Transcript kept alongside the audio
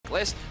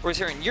list. Whereas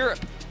here in Europe,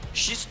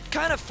 she's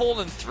kind of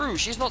fallen through.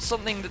 She's not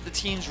something that the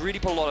teams really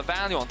put a lot of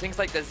value on. Things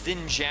like the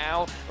Xin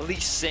Zhao, Lee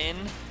Sin,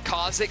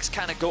 Kha'Zix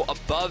kind of go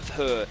above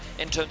her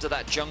in terms of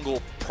that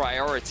jungle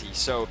priority.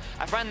 So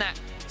I find that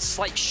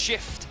slight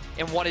shift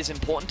in what is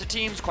important to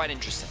teams quite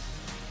interesting.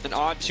 An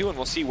odd too, and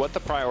we'll see what the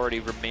priority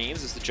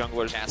remains as the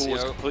jungler's pool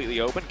is completely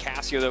open.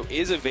 Cassio, though,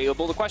 is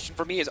available. The question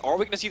for me is, are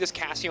we going to see this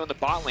Cassio in the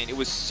bot lane? It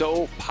was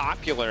so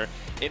popular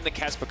in the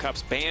Kespa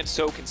Cups, banned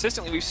so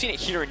consistently. We've seen it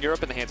here in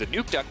Europe in the hands of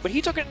Nukeduck, but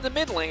he took it in the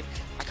mid lane.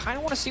 I kind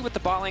of want to see what the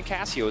bot lane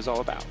Cassio is all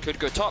about. Could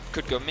go top,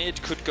 could go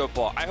mid, could go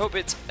bot. I hope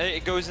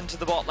it goes into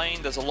the bot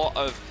lane. There's a lot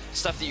of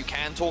stuff that you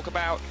can talk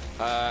about.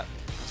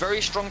 Very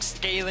strong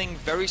scaling,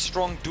 very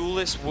strong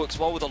duelist, works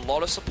well with a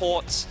lot of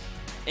supports.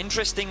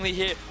 Interestingly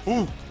here,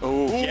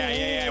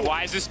 yeah.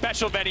 Why is this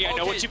special, Benny? I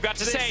know what you've got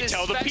to say.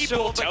 Tell the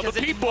people, tell the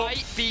people. It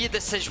might be the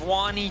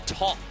Sejuani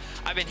top.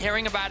 I've been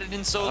hearing about it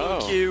in solo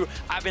queue.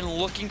 I've been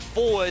looking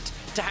forward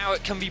to how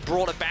it can be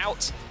brought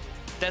about.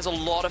 There's a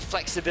lot of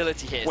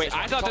flexibility here. Wait,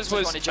 I thought this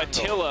was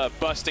Attila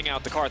busting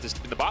out the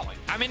Karthus in the bot lane.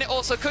 I mean, it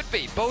also could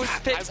be.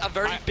 Both picks are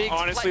very big. I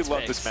honestly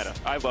love picks. this meta.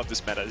 I love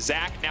this meta.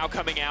 Zach now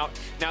coming out.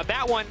 Now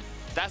that one,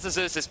 that's a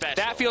Xerxe special.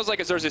 That feels like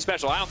a Xerxe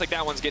special. I don't think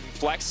that one's getting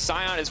flexed.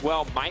 Sion as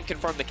well might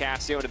confirm the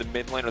Cassio into the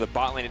mid lane or the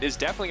bot lane. It is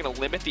definitely going to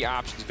limit the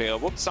options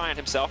available. Sion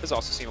himself has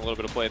also seen a little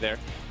bit of play there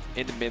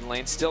into mid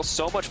lane. Still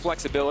so much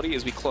flexibility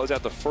as we close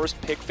out the first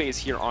pick phase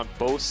here on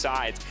both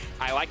sides.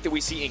 I like that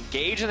we see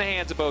engage in the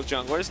hands of both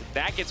junglers.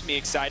 That gets me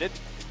excited.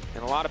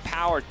 And a lot of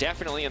power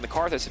definitely in the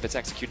Karthus if it's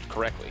executed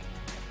correctly.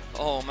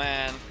 Oh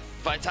man.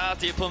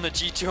 Vitality are pulling the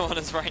G2 on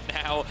us right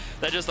now.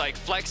 They're just like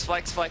flex,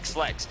 flex, flex,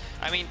 flex.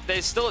 I mean,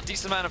 there's still a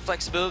decent amount of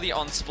flexibility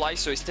on Splyce,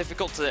 so it's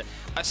difficult to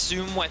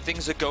assume where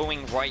things are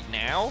going right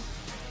now.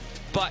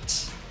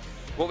 But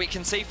what we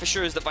can say for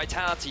sure is that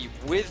Vitality,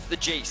 with the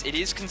Jace, it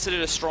is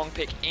considered a strong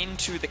pick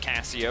into the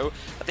Cassio.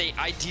 They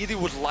ideally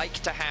would like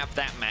to have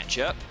that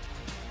matchup.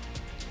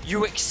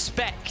 You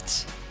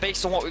expect,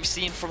 based on what we've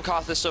seen from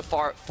Karthus so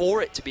far,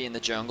 for it to be in the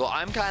jungle.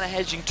 I'm kind of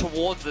hedging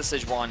towards the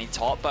Sejuani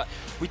top, but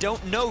we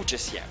don't know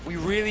just yet. We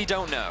really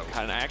don't know.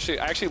 And I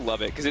actually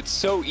love it, because it's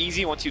so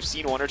easy once you've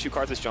seen one or two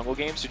Karthus jungle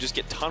games to just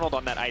get tunneled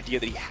on that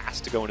idea that he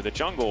has to go into the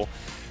jungle.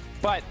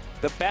 But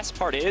the best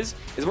part is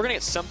we're going to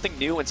get something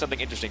new and something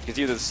interesting, because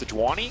either the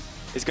Sejuani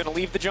is going to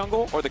leave the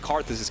jungle or the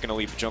Karthus is going to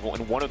leave the jungle,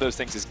 and one of those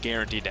things is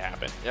guaranteed to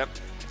happen. Yep,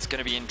 it's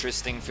going to be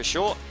interesting for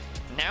sure.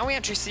 Now we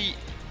actually see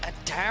a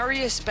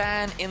Darius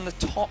ban in the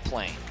top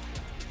lane.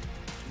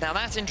 Now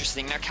that's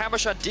interesting. Now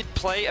Cabochard did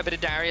play a bit of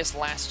Darius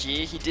last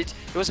year. He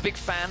was a big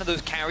fan of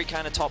those carry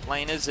kind of top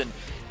laners, and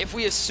if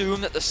we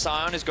assume that the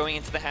Sion is going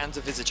into the hands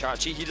of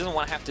Vizicsacsi, he doesn't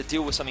want to have to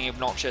deal with something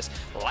obnoxious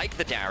like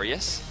the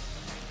Darius.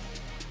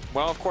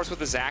 Well, of course, with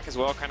the Zac as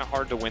well, kind of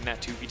hard to win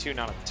that 2v2.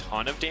 Not a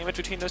ton of damage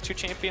between those two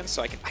champions,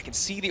 so I can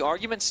see the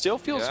argument. Still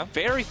feels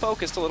very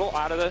focused, a little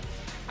out of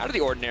the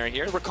ordinary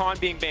here. Rakan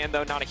being banned,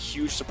 though, not a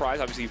huge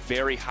surprise. Obviously,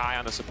 very high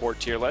on the support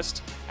tier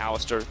list.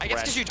 Alistair, I guess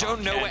because you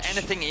don't know where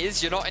anything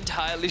is, you're not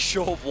entirely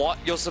sure what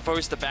you're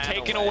supposed to ban.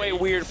 Taking away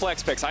weird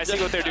flex picks. I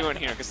see what they're doing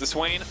here, because the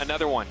Swain,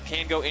 another one,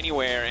 can go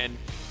anywhere. And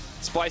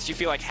Splyce, you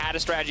feel like, had a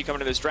strategy coming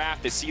to this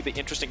draft. They see the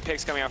interesting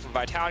picks coming out from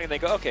Vitality, and they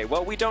go, okay,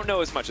 well, we don't know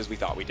as much as we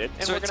thought we did,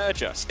 and so we're going to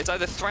adjust. It's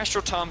either Thresh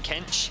or Tahm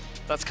Kench.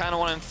 That's kind of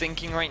what I'm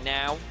thinking right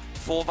now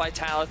for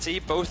Vitality.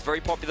 Both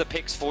very popular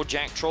picks for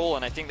Jactroll,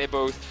 and I think they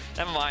both...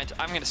 Never mind,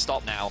 I'm going to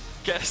stop now,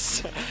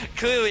 because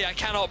clearly I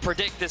cannot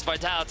predict this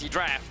Vitality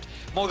draft.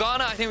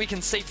 Morgana, I think we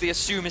can safely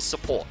assume, is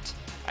support.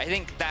 I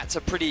think that's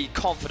a pretty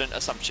confident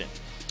assumption.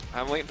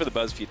 I'm waiting for the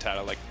BuzzFeed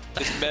title, like,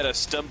 this meta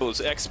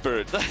stumbles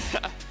expert.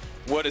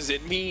 What does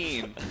it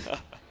mean?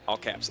 All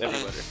caps, every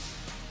letter.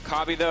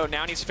 Kobbe, though,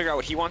 now needs to figure out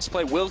what he wants to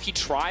play. Will he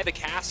try the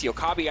Cassio?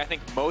 Kobbe, I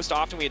think most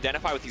often we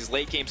identify with these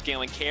late-game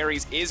scaling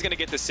carries, is going to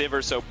get the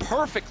Sivir, so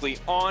perfectly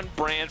on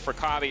brand for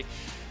Kobbe.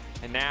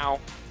 And now,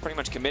 pretty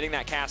much committing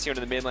that Cassio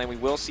into the mid lane, we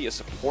will see a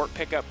support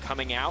pickup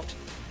coming out.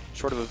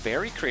 Short of a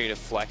very creative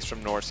flex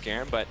from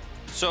Norskeren, but...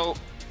 So,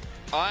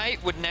 I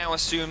would now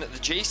assume that the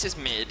Jace is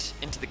mid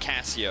into the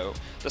Cassio,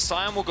 the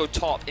Sion will go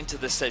top into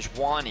the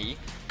Sejuani,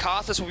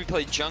 Karthus will be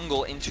played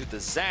jungle into the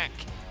Zac,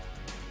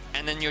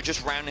 and then you're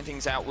just rounding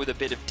things out with a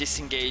bit of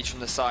disengage from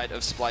the side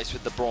of Splyce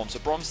with the Braum. So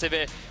Braum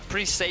Sivir,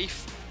 pretty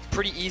safe,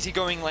 pretty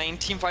easygoing lane.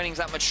 Team fighting's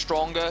that much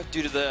stronger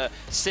due to the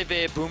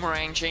Sivir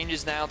boomerang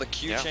changes now, the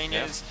Q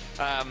changes.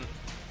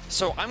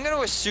 So I'm going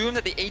to assume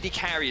that the AD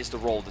carry is the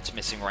role that's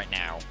missing right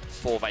now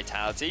for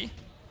Vitality.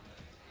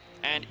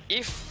 And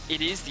if it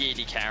is the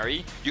AD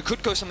carry, you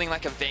could go something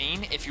like a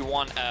Vayne if you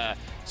want a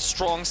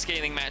strong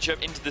scaling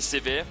matchup into the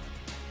Sivir.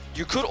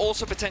 You could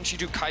also potentially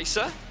do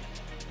Kai'Sa.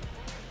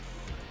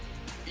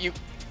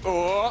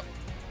 All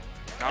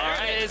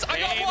right, it is. I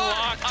got one!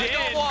 Locked in.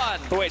 I got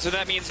one! But wait, so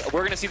that means we're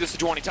going to see the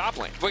Sejuani top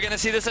lane. We're going to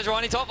see the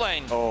Sejuani top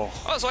lane. Oh,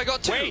 so I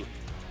got two. Wait,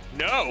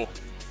 no.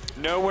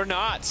 No, we're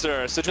not,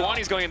 sir.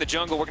 Sejuani's going in the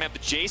jungle. We're going to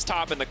have the Jace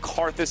top and the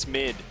Karthus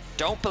mid.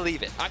 Don't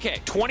believe it.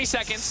 Okay, 20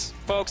 seconds.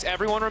 Folks,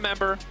 everyone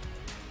remember,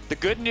 The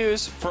good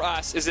news for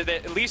us is that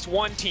at least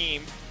one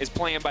team is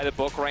playing by the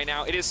book right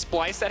now. It is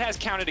Splyce. That has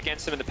counted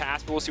against them in the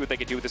past, but we'll see what they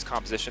can do with this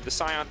composition. The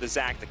Sion, the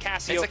Zach, the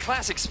Cassio. It's a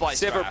classic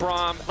Splyce Sivir, draft.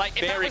 Braum, Like,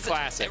 very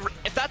classic.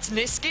 If that's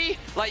Niski,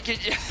 like...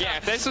 Yeah,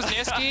 if this was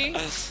Niski,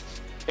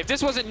 if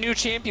this wasn't New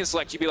Champion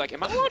Select, you'd be like,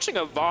 am I watching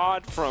a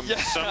VOD from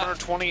summer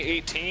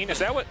 2018? Is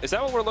that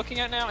what we're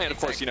looking at now? And of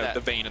course, you know, the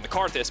Vayne and the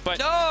Karthus, but...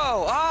 No!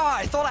 Ah,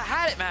 I thought I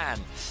had it,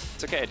 man.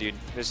 It's okay, dude.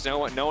 There's no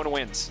one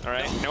wins, all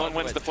right? No one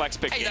wins the flex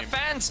pick game. Hey, the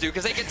fans do,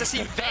 because they get to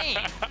see Vayne.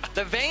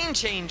 The Vayne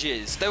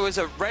changes. There was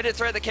a Reddit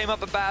thread that came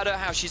up about her,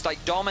 how she's like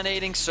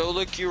dominating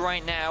solo queue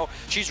right now.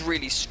 She's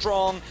really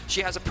strong. She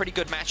has a pretty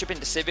good matchup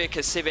into Sivir,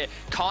 because Sivir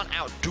can't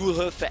outduel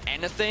her for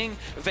anything.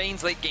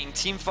 Vayne's late game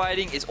team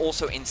fighting is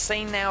also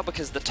insane now,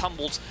 because the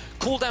tumbles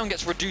cooldown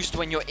gets reduced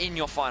when you're in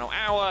your final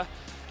hour.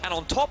 And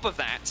on top of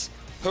that,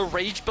 her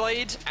Rage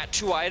Blade at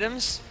 2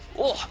 items.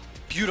 Oh,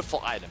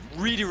 beautiful item.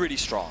 Really, really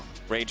strong.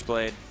 Rage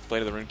Blade, Blade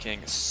of the Rune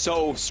King,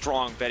 so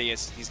strong,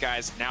 Vedius. These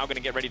guys now going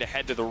to get ready to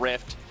head to the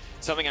Rift.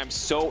 Something I'm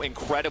so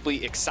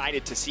incredibly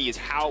excited to see is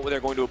how they're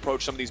going to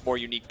approach some of these more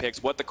unique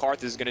picks, what the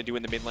Karthus is going to do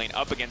in the mid lane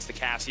up against the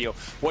Cassio,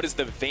 what is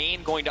the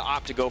Vayne going to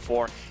opt to go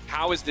for,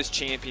 how is this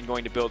champion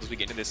going to build as we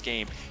get into this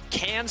game.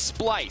 Can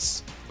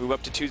Splyce move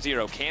up to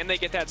 2-0? Can they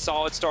get that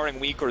solid starting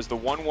week, or is the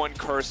 1-1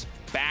 curse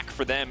back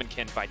for them, and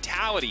can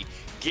Vitality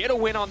get a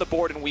win on the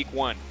board in week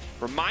 1?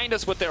 Remind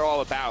us what they're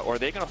all about, or are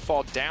they going to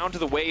fall down to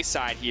the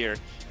wayside here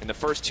in the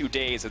first 2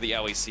 days of the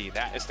LEC?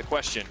 That is the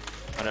question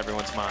on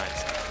everyone's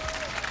minds.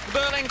 The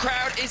Berlin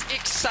crowd is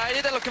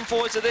excited. They're looking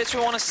forward to this.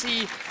 We want to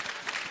see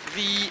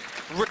the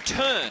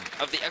return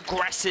of the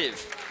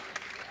aggressive,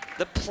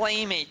 the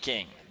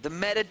playmaking, the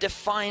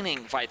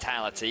meta-defining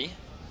Vitality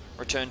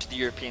return to the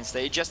European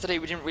stage. Yesterday,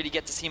 we didn't really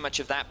get to see much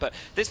of that, but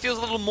this feels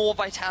a little more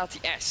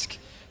Vitality-esque.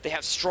 They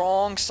have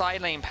strong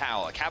side lane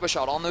power.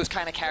 Cabochard on those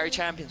kind of carry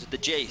champions with the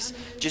Jace.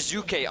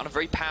 Jiizuke on a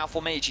very powerful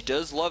mage. He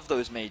does love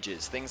those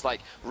mages. Things like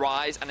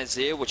Ryze and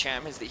Azir were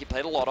champions that he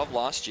played a lot of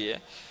last year.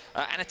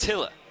 And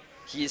Attila,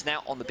 he is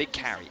now on the big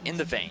carry in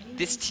the Vayne.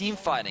 This team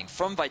fighting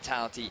from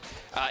Vitality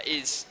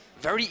is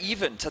very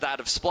even to that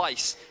of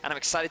Splyce, and I'm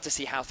excited to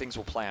see how things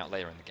will play out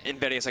later in the game. In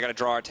Vedius, I got to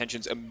draw our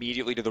attentions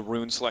immediately to the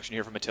rune selection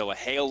here from Attila.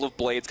 Hail of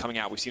Blades coming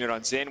out. We've seen it on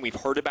Xin. We've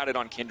heard about it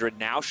on Kindred.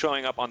 Now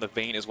showing up on the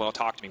Vayne as well.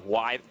 Talk to me.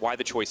 Why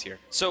the choice here?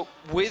 So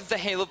with the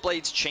Hail of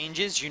Blades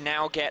changes, you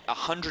now get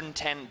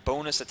 110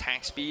 bonus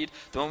attack speed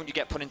the moment you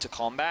get put into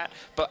combat,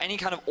 but any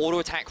kind of auto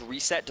attack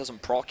reset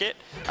doesn't proc it.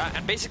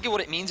 And basically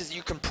what it means is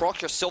you can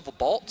proc your silver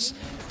bolts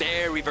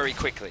very, very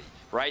quickly.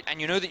 Right?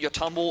 And you know that your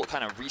tumble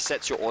kind of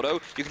resets your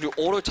auto. You can do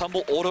auto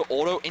tumble,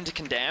 auto into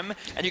condemn,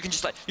 and you can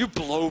just like, you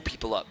blow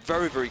people up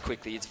very, very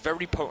quickly. It's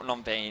very potent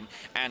on Vayne,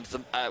 and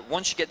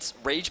once she gets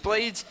Rage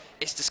Blades,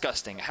 it's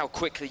disgusting how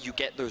quickly you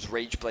get those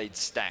Rage Blades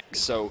stacked.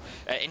 So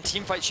in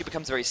teamfights, she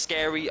becomes very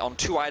scary. On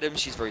 2 items,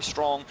 she's very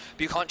strong,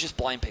 but you can't just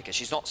blind pick her.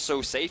 She's not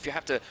so safe. You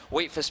have to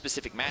wait for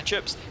specific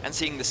matchups, and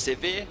seeing the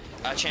Sivir,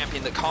 a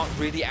champion that can't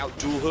really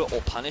outduel her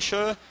or punish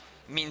her,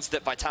 means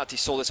that Vitality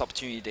saw this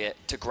opportunity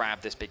to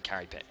grab this big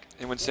carry pick.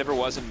 And when Sivir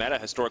was in meta,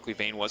 historically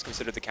Vayne was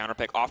considered the counter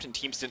pick. Often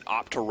teams didn't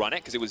opt to run it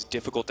because it was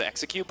difficult to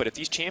execute, but if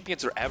these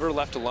champions are ever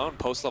left alone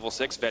post-level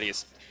 6,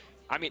 Vedius,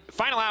 I mean,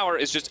 Final Hour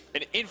is just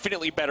an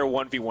infinitely better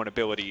 1v1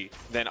 ability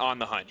than On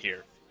the Hunt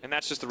here. And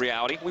that's just the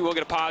reality. We will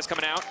get a pause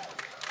coming out.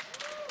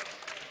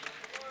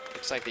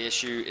 Looks like the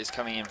issue is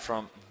coming in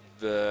from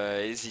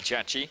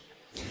Vizicsacsi.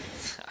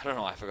 I don't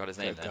know why I forgot his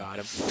name then. Got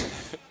him.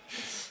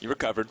 You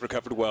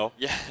recovered well.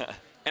 Yeah.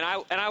 And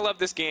I love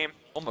this game.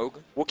 Or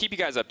Mowgli. We'll keep you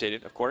guys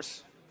updated, of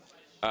course,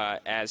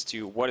 as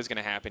to what is going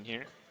to happen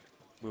here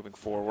moving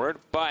forward.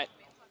 But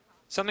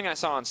something I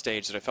saw on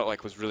stage that I felt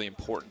like was really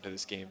important to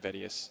this game,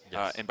 Vedius,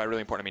 yes. And by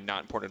really important, I mean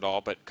not important at all,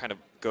 but kind of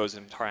goes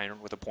in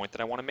line with a point that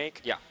I want to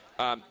make. Yeah.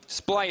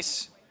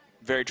 Splyce,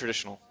 very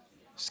traditional.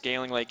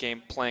 Scaling late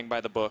game, playing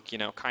by the book, you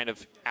know, kind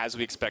of as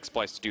we expect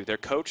Splyce to do. Their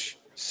coach,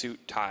 suit,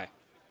 tie.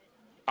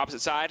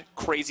 Opposite side,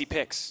 crazy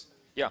picks.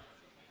 Yeah.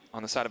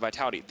 On the side of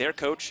Vitality. Their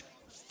coach,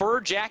 fur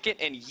jacket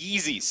and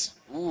Yeezys.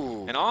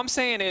 Ooh. And all I'm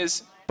saying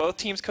is both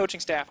teams' coaching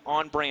staff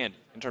on brand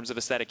in terms of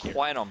aesthetic here.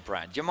 Quite on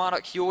brand.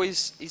 Yamanok,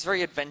 he's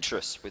very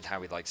adventurous with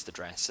how he likes to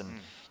dress. And,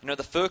 you know,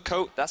 the fur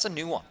coat, that's a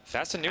new one.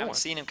 That's a new one. I haven't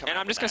seen him come and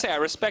out I'm just going to say, I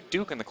respect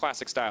Duke in the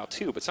classic style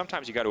too, but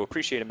sometimes you got to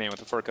appreciate a man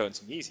with a fur coat and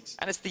some Yeezys.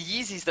 And it's the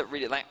Yeezys that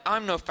really, like,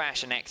 I'm no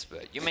fashion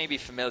expert. You may be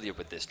familiar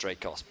with this,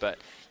 Dracos, but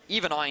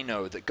even I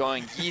know that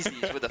going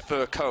Yeezys with a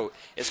fur coat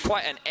is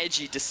quite an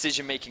edgy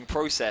decision-making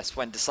process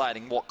when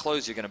deciding what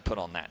clothes you're going to put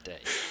on that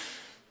day.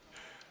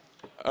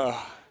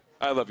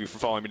 I love you for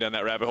following me down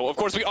that rabbit hole. Of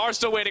course, we are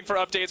still waiting for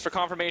updates, for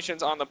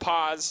confirmations on the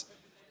pause.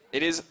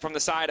 It is from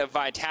the side of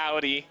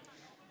Vitality.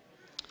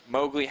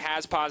 Mowgli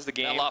has paused the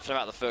game. They're laughing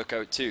about the fur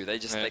coat too. They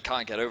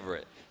can't get over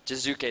it.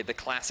 Jiizuke, the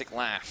classic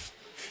laugh.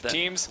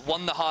 Teams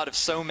won the heart of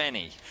so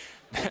many.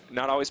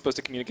 Not always supposed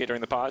to communicate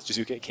during the pause.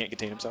 Jiizuke can't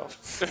contain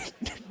himself.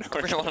 I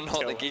really want to know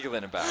what they're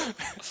giggling about.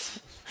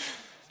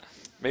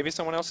 Maybe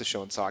someone else is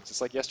showing socks. It's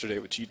like yesterday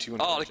with G2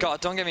 and Oh,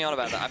 God, don't get me on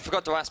about that. I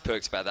forgot to ask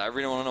Perks about that. I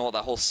really want to know what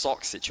that whole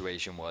sock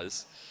situation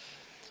was.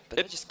 But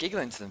they're just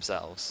giggling to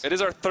themselves. It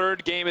is our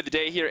third game of the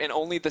day here and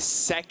only the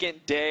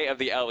second day of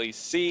the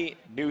LEC.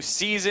 New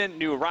season,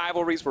 new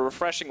rivalries. We're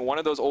refreshing one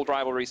of those old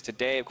rivalries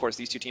today. Of course,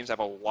 these two teams have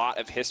a lot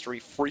of history,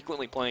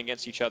 frequently playing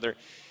against each other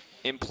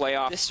in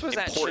playoff This was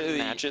important actually,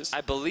 matches.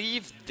 I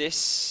believe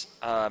this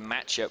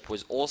matchup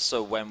was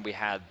also when we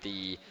had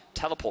the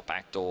teleport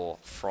backdoor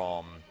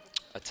from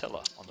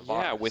Attila on the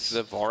VODS. Yeah, with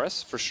the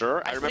VODS, for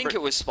sure. I think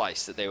it was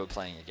Splyce that they were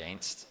playing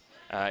against.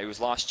 It was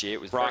last year. It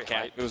was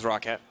Rocket. It was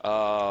Rocket.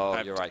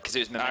 Oh, you're right. Because it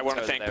was Memento. I want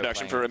to thank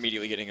production for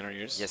immediately getting in our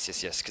ears. Yes,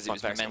 yes, yes. Because it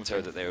was Memento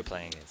that they were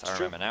playing against. I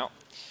remember now.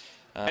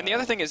 And the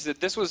other thing is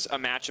that this was a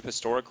matchup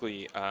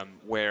historically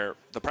where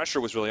the pressure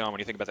was really on when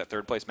you think about that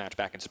third place match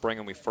back in spring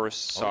when we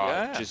first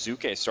saw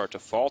Jiizuke start to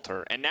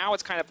falter. And now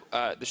it's kind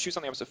of the shoes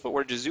on the opposite foot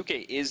where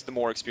Jiizuke is the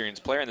more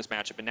experienced player in this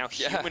matchup. And now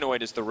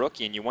Humanoid is the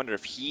rookie. And you wonder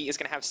if he is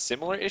going to have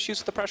similar issues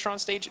with the pressure on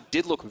stage. It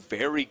did look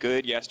very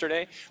good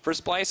yesterday for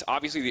Splyce.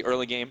 Obviously, the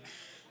early game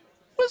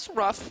was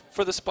rough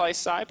for the Splyce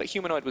side, but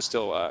Humanoid was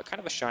still kind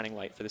of a shining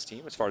light for this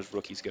team as far as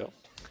rookies go.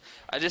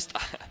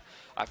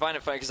 I find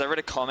it funny because I read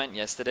a comment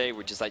yesterday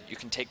which is like, you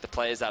can take the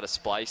players out of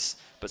Splyce,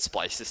 but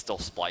Splyce is still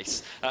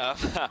Splyce.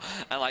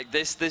 And like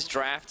this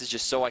draft is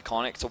just so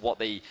iconic to what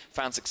they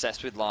found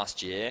success with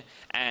last year.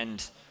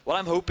 And what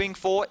I'm hoping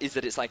for is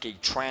that it's like a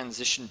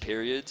transition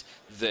period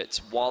that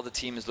while the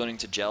team is learning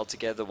to gel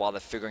together, while they're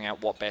figuring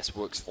out what best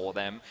works for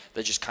them,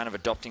 they're just kind of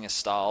adopting a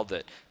style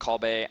that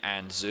Kobbe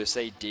and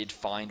Xerxe did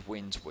find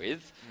wins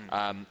with,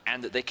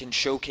 and that they can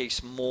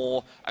showcase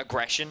more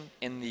aggression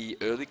in the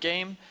early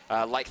game,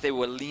 like they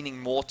were leaning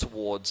more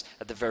towards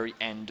at the very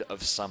end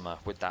of summer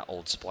with that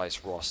old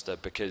Splyce roster,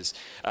 because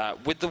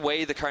with the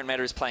way the current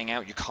meta is playing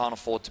out, you can't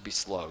afford to be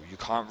slow. You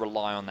can't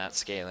rely on that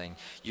scaling.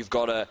 You've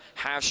got to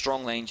have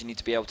strong lanes. You need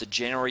to be able to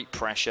generate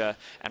pressure.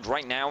 And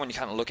right now, when you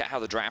kind of look at how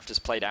the draft has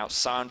played out,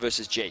 Sion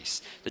versus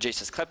Jace. The Jace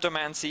has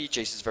Kleptomancy.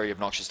 Jace is very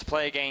obnoxious to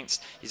play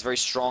against. He's very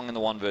strong in the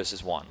 1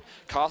 versus 1.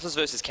 Karthus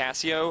versus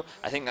Cassio,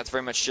 I think that's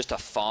very much just a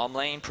farm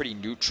lane, pretty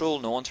neutral.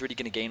 No one's really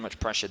going to gain much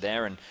pressure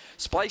there. And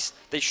Splyce,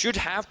 they should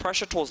have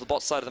pressure towards the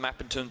bot side of the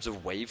map in terms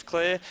of wave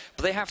clear,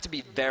 but they have to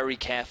be very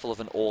careful of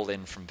an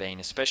all-in from Vayne,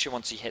 especially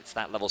once he hits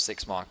that level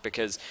 6 mark,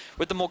 because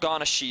with the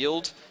Morgana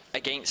shield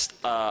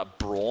against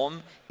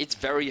Braum, it's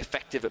very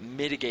effective at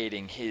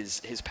mitigating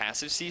his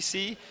passive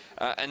CC,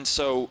 and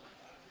so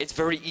it's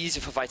very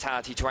easy for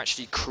Vitality to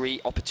actually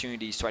create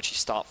opportunities to actually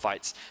start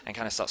fights and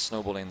kind of start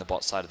snowballing the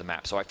bot side of the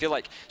map. So I feel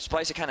like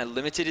Splyce are kind of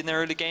limited in their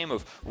early game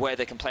of where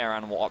they can play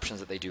around and what options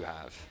that they do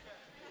have.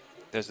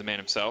 There's the man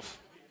himself.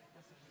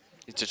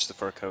 He ditched the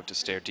fur coat to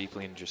stare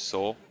deeply into your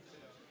soul.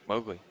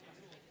 Mowgli.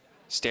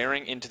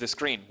 Staring into the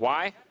screen.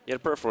 Why? He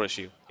had a peripheral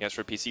issue. He asked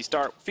for a PC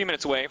start. A few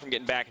minutes away from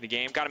getting back in the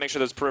game. Got to make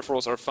sure those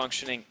peripherals are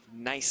functioning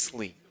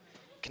nicely.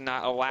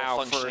 Cannot allow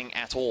functioning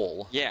at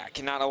all. Yeah,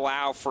 cannot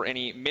allow for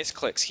any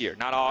misclicks here.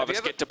 Not all of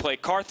us get to play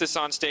Karthus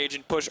on stage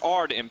and push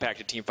R to impact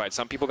a team fight.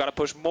 Some people got to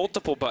push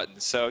multiple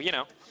buttons. So, you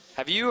know.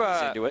 Have you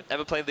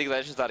ever played League of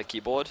Legends without a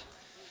keyboard?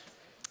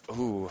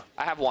 Ooh.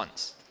 I have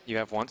once. You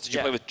have once? Did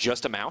you play with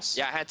just a mouse?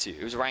 Yeah, I had to.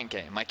 It was a ranked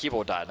game. My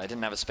keyboard died and I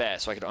didn't have a spare,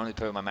 so I could only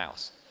play with my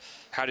mouse.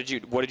 How did you,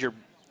 what did your...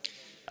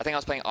 I think I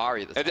was playing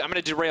Ari at the time. I'm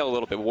going to derail a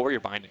little bit. What were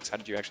your bindings? How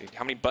did you actually,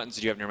 how many buttons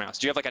did you have in your mouse?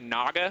 Do you have like a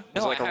Naga?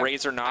 No, like a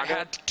Razer Naga? I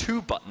had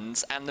 2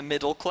 buttons and the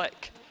middle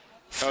click.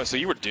 Oh, so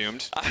you were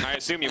doomed. I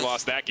assume you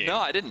lost that game. No,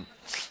 I didn't.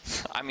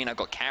 I mean, I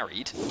got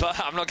carried, but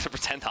I'm not going to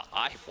pretend that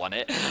I won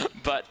it.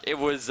 But it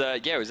was, yeah,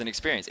 it was an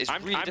experience. It's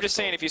really difficult. Just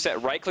saying, if you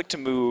set right click to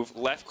move,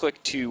 left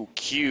click to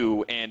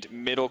Q, and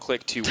middle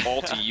click to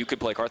ulti, you could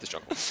play Karthus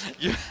jungle.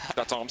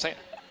 That's all I'm saying.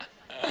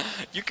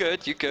 You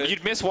could.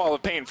 You'd miss Wall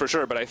of Pain for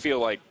sure, but I feel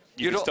like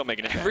you can still make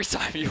an impact. Every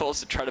time you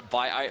also try to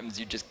buy items,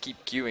 you just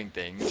keep queuing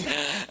things.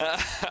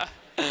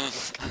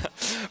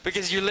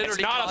 Because you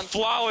literally It's not a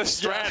flawless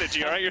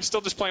strategy, all right? You're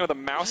still just playing with a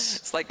mouse.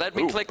 It's like, let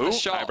me click the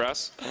shot.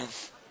 Eyebrows.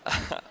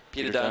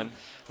 Peter Dunn,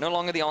 no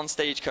longer the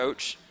on-stage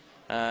coach,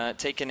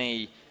 taking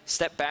a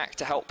step back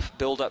to help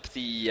build up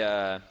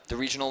the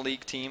regional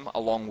league team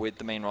along with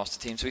the main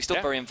roster team. So he's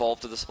still very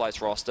involved with the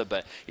Splyce roster,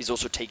 but he's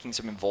also taking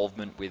some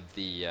involvement with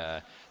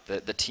the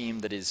team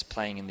that is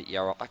playing in the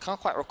ERL. I can't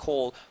quite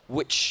recall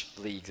which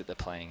league that they're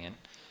playing in.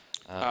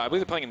 I believe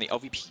they're playing in the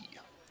LVP.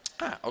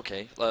 Ah,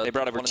 okay. They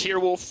brought over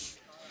Tierwolf.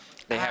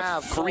 They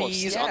have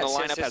Freeze on the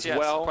lineup as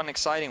well. Quite an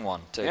exciting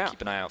one to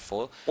keep an eye out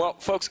for. Well,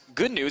 folks,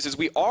 good news is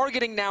we are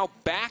getting now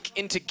back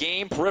into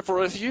game.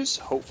 Peripheral issues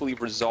hopefully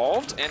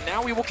resolved, and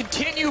now we will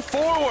continue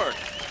forward.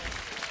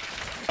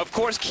 Of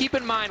course, keep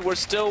in mind we're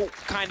still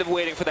kind of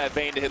waiting for that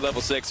Vayne to hit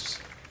level 6,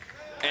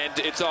 and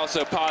it's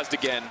also paused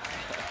again.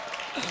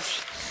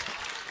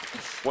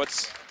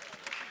 What's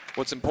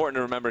important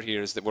to remember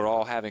here is that we're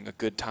all having a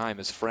good time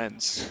as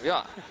friends.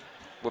 Yeah,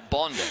 we're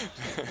bonding.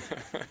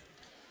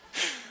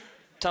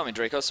 Tell me,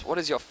 Dracos, what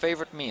is your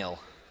favorite meal?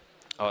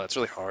 Oh, that's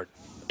really hard.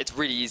 It's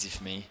really easy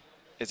for me.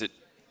 Is it?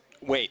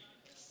 Wait.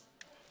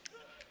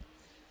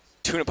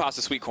 Tuna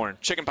pasta, sweet corn.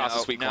 Chicken pasta,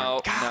 sweet corn.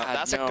 No,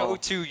 that's a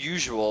go-to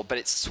usual, but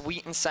it's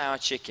sweet and sour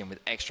chicken with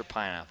extra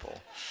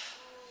pineapple.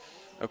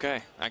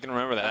 Okay, I can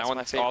remember that. That's that my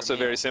one's favorite also meal.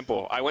 very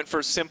simple. I went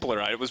for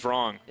simpler. I was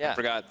wrong. Yeah. I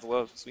forgot the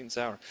love, sweet and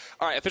sour.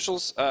 All right,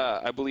 officials,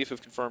 I believe,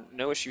 have confirmed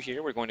no issue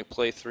here. We're going to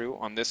play through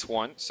on this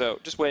one. So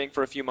just waiting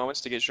for a few moments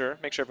to make sure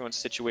everyone's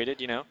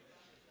situated, you know.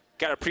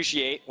 Got to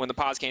appreciate when the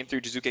pause came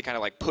through, Jiizuke kind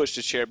of like pushed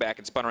his chair back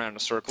and spun around in a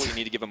circle. You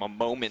need to give him a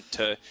moment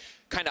to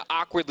kind of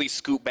awkwardly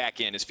scoot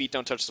back in. His feet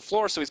don't touch the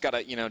floor, so he's got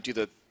to, you know, do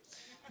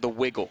the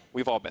wiggle.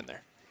 We've all been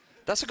there.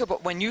 That's a good,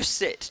 but when you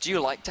sit, do you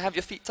like to have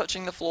your feet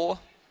touching the floor?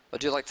 Or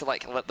do you like to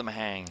let them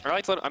hang? I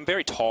like to I'm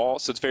very tall,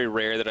 so it's very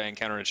rare that I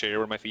encounter a chair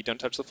where my feet don't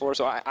touch the floor,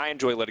 so I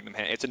enjoy letting them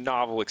hang. It's a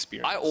novel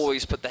experience. I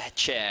always put the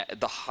chair at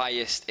the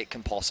highest it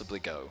can possibly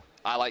go.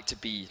 I like to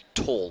be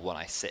tall when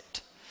I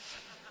sit.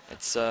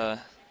 It's, I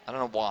don't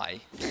know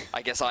why.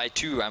 I guess I,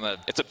 too, am a...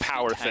 It's a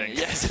power thing.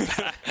 Yes.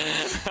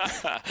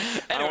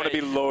 I don't want to be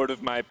lord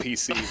of my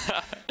PC.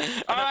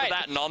 All right,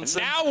 that nonsense.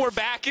 Now we're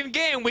back in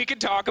game. We can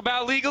talk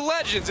about League of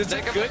Legends. It's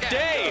a good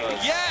day.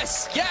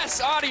 Yes,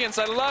 yes, audience,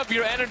 I love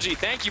your energy.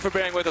 Thank you for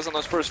bearing with us on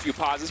those first few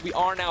pauses. We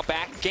are now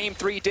back. Game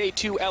 3, Day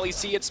 2,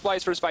 LEC. It's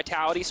Splyce versus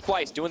Vitality.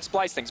 Splyce doing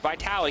Splyce things.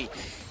 Vitality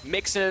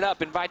mixing it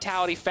up in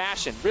Vitality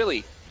fashion.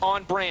 Really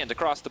on brand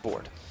across the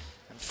board.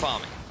 And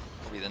farming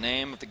will be the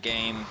name of the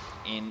game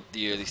in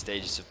the early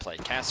stages of play.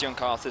 Cassio and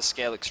Karthus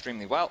scale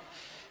extremely well.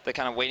 They're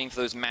kind of waiting for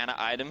those mana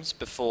items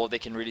before they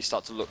can really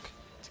start to look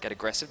to get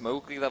aggressive.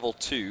 Mowgli level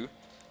 2.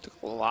 Took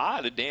a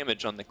lot of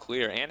damage on the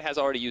clear and has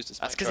already used his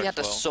That's because he had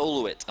to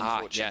solo it,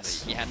 unfortunately.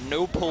 Yes. He had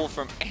no pull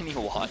from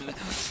anyone.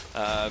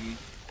 And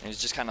he was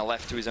just kind of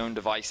left to his own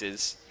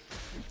devices.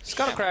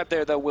 Scuttle Crab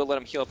there, though, will let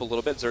him heal up a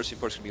little bit. Xerxe, of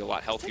course, going to be a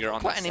lot healthier on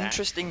the Quite an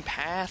interesting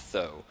path,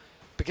 though,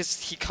 because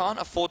he can't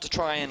afford to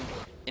try and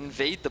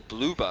invade the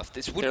blue buff.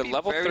 This would be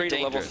level very 3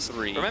 dangerous. to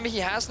level 3. Remember, he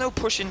has no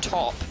push in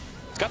top.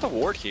 He's got the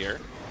ward here.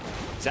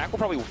 Zach will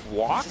probably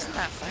walk. This isn't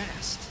that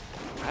fast.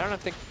 I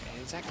don't think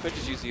Zach could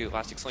just use the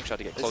elastic slingshot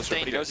to get This is closer, but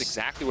he knows dangerous.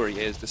 exactly where he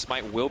is. The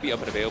smite will be up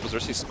and available.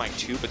 Xerxe's smite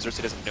too, but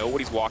Xerxe doesn't know what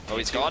he's walking. Oh,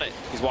 he's got it.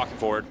 He's walking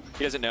forward.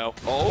 He doesn't know.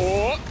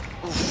 Oh!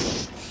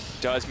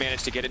 Does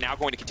manage to get it. Now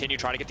going to continue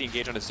trying to get the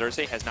engage on his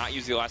Xerxe. Has not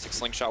used the elastic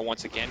slingshot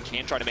once again.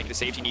 Can try to make it a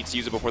safety. Needs to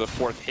use it before the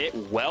 4th hit.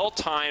 Well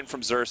timed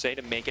from Xerxe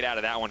to make it out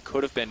of that one.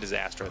 Could have been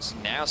disastrous.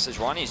 Now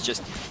Sejuani is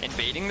just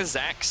invading the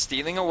Zac,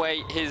 stealing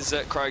away his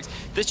Krogs.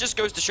 This just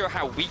goes to show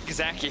how weak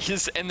Zac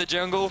is in the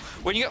jungle.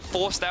 When you get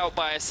forced out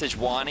by a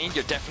Sejuani,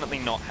 you're definitely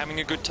not having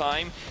a good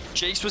time.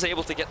 Jace was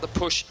able to get the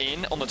push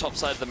in on the top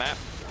side of the map.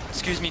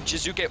 Excuse me,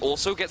 Jiizuke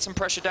also gets some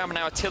pressure down, but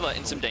now Attila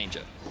in some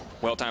danger.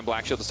 Well-timed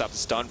Black Shield to stop the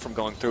stun from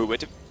going through.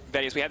 But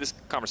Darius, we had this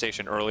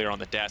conversation earlier on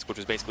the desk, which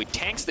was basically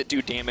tanks that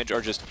do damage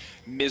are just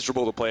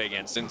miserable to play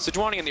against. And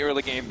Sejuani in the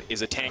early game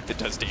is a tank that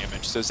does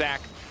damage. So Zach,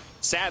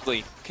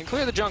 sadly, can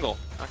clear the jungle.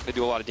 Not going to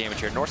do a lot of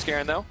damage here.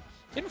 Norskeren, though,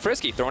 getting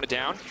frisky, throwing it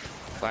down.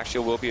 Black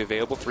Shield will be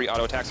available. 3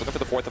 auto attacks. Looking for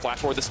the 4th, the flash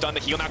forward, the stun, the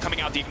heal now coming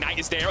out. The ignite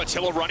is there.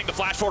 Attila running the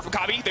flash forward from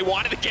Kobbe. They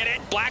wanted to get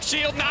it. Black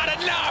Shield, not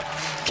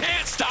enough.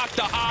 Can't stop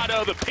the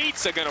auto. The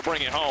pizza going to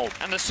bring it home.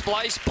 And the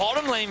Splyce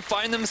bottom lane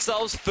find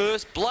themselves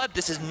first blood.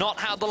 This is not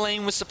how the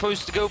lane was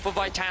supposed to go for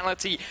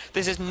Vitality.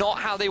 This is not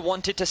how they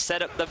wanted to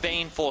set up the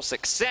Vayne for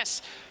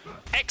success.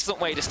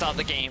 Excellent way to start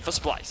the game for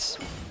Splyce.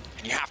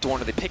 And you have to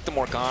wonder, they picked the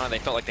Morgana. They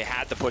felt like they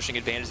had the pushing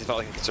advantage. They felt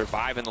like they could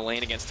survive in the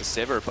lane against the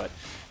Sivir, but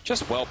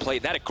just well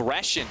played. That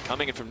aggression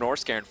coming in from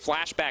Norskeren.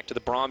 Flashback to the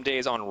Braum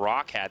days on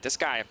Rockhat. This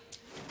guy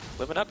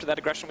living up to that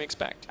aggression we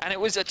expect. And it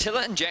was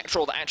Attila and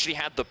Jactroll that actually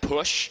had the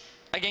push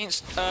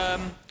against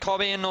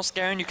Kobbe and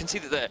Norskeren. You can see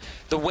that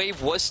the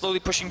wave was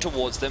slowly pushing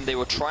towards them. They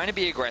were trying to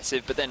be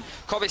aggressive, but then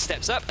Kobbe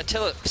steps up.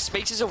 Attila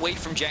spaces away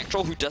from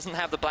Jactroll, who doesn't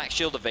have the Black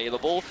Shield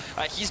available.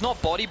 He's not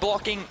body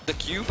blocking the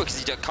Q because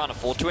he can't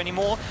afford to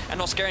anymore.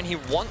 And Norskeren, he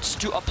wants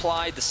to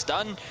apply the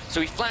stun, so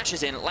he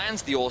flashes in,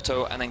 lands the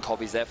auto, and then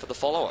Kobbe's there for the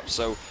follow-up.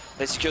 So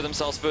they secure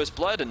themselves first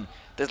blood, and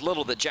there's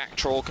little that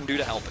Jactroll can do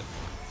to help it.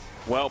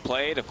 Well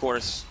played, of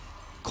course.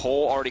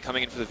 Cole already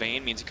coming in for the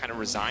Vayne means he kind of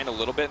resigned a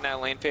little bit in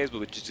that lane phase, but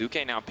with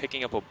Jiizuke now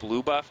picking up a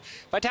blue buff.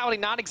 Vitality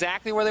not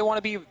exactly where they want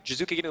to be.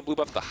 Jiizuke getting the blue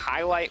buff, the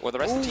highlight, or the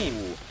rest of the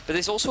team. But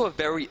there's also a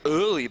very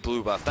early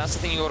blue buff. That's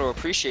the thing you got to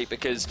appreciate,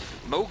 because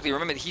Mowgli,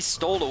 remember, he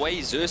stole away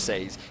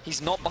Xerxe's.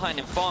 He's not behind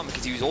in farm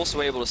because he was also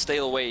able to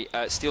steal away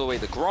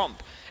the Gromp.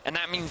 And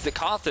that means the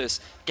Karthus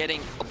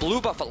getting a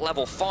blue buff at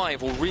level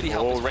 5 will really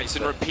help. Oh, rinse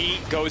and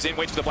repeat. Goes in,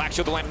 waits for the Black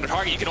Shield to land on the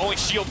target. You can only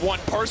shield one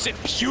person.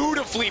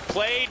 Beautifully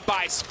played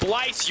by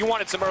Splyce. You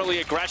wanted some early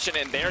aggression,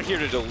 and they're here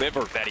to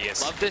deliver,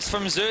 Vedius. Love this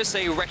from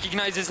Xerxe, who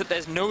recognizes that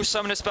there's no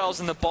summoner spells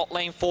in the bot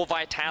lane for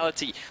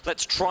Vitality.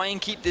 Let's try and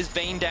keep this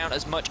Vayne down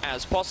as much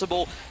as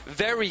possible.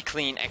 Very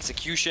clean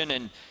execution,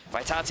 and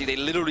Vitality, they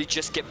literally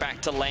just get back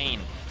to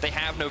lane. They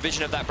have no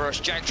vision of that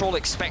burst. Jactroll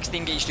expects the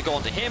engage to go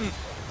onto him.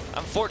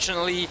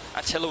 Unfortunately,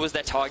 Attila was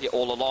their target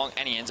all along,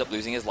 and he ends up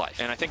losing his life.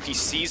 And I think he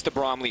sees the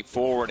Braum leap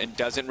forward and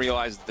doesn't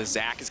realize the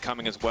Zac is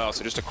coming as well.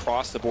 So just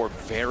across the board,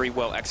 very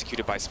well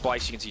executed by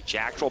Splyce. You can see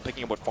Jactroll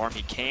picking up what farm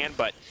he can,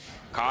 but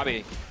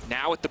Kobbe,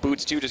 now with the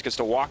boots too, just gets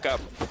to walk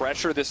up,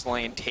 pressure this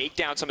lane, take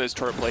down some of this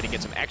turret plating,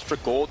 get some extra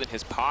gold in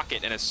his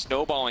pocket, and a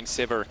snowballing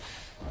Sivir.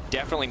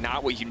 Definitely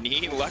not what you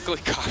need. Luckily,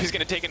 Kobbe's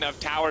going to take enough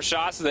tower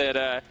shots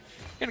that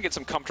going to get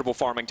some comfortable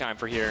farming time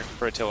for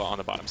Attila on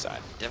the bottom side.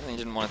 Definitely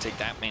didn't want to take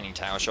that many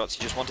tower shots.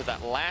 He just wanted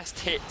that last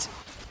hit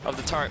of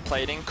the turret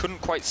plating.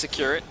 Couldn't quite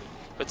secure it,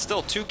 but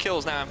still 2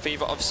 kills now in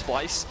favor of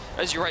Splyce.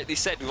 As you rightly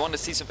said, we want to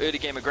see some early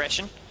game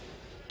aggression.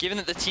 Given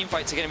that the team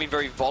fights are going to be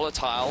very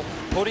volatile,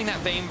 putting that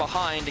Vayne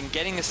behind and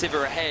getting the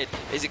Sivir ahead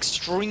is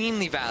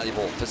extremely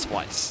valuable for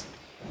Splyce.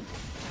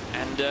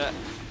 And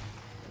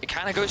it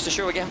kind of goes to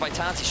show again,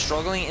 Vitality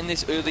struggling in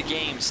this early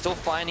game, still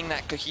finding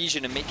that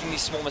cohesion and making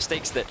these small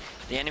mistakes that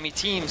the enemy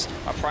teams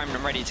are primed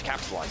and ready to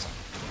capitalize on.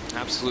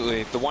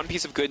 Absolutely. The one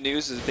piece of good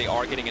news is that they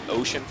are getting an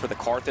Ocean for the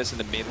Karthus in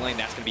the mid lane.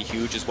 That's going to be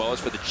huge, as well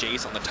as for the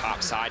Jace on the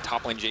top side.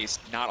 Top lane Jace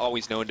not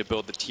always known to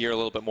build the tier, a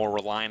little bit more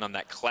reliant on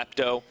that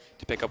Klepto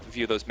to pick up a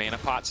few of those mana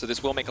pots. So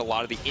this will make a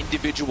lot of the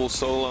individual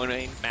solo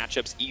lane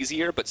matchups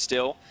easier, but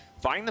still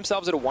finding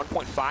themselves at a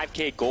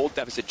 1.5k gold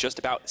deficit just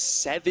about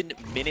 7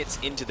 minutes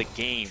into the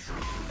game.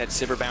 That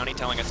Sivir bounty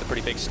telling us a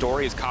pretty big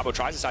story as Kobbe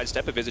tries to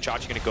sidestep, but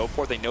Vizicsacsi going to go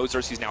for it. They know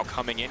Xerxe's now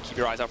coming in. Keep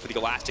your eyes out for the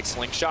elastic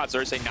slingshot.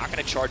 Xerxe not going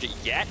to charge it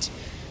yet.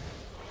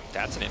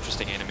 That's an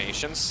interesting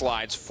animation.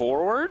 Slides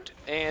forward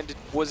and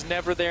was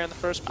never there in the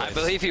first place. I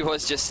believe he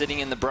was just sitting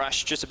in the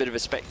brush, just a bit of a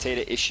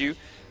spectator issue.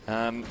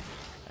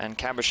 And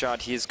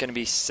Cabochard, he is going to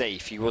be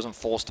safe. He wasn't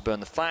forced to burn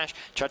the flash.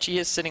 Chachi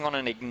is sitting on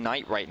an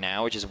ignite right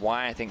now, which is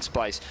why I think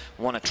Splyce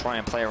want to try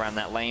and play around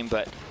that lane.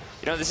 But,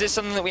 you know, this is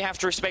something that we have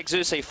to respect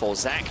Xerxe for.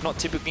 Zac, not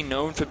typically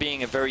known for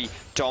being a very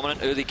dominant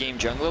early game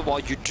jungler,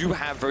 while you do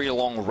have very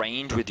long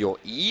range with your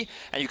E,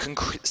 and you can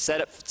set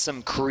up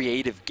some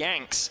creative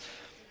ganks.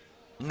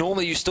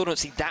 Normally, you still don't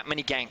see that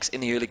many ganks in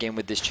the early game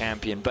with this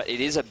champion, but it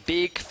is a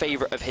big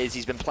favorite of his.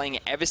 He's been playing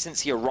it ever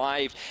since he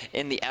arrived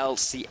in the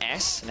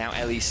LCS, now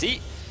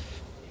LEC,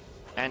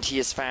 and he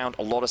has found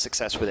a lot of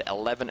success with it.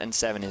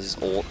 11-7 is his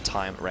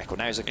all-time record.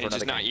 Now he's looking for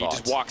another He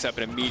just walks up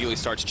and immediately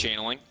starts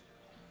channeling.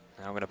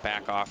 Now I'm going to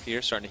back off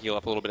here, starting to heal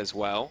up a little bit as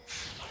well.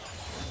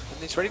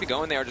 And he's ready to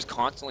go in there, just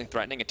constantly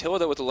threatening. Attila,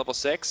 though, with the level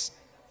 6.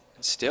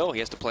 Still, he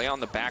has to play on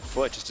the back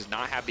foot, just does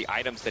not have the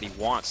items that he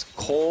wants.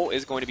 Cole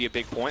is going to be a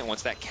big point.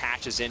 Once that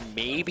catches in,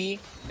 maybe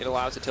it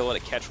allows Attila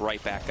to catch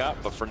right back up.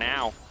 But for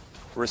now,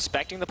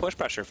 respecting the push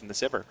pressure from the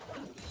Sivir.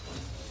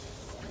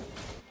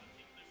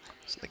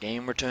 So the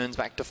game returns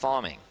back to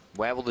farming.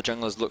 Where will the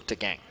junglers look to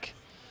gank?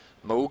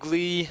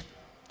 Mowgli,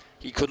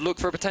 he could look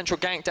for a potential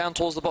gank down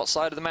towards the bot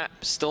side of the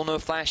map. Still no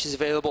flashes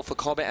available for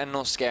Kobbe and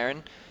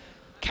Norskeren.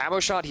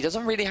 Cabochard, he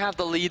doesn't really have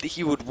the lead that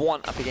he would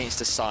want up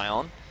against a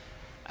Sion.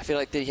 I feel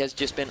like that he has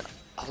just been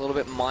a little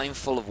bit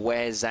mindful of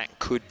where Zac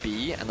could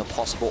be and the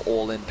possible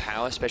all-in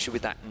power, especially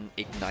with that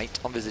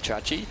ignite on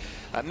Vizicsacsi.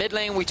 Mid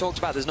lane, we talked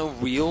about, there's no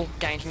real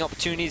ganking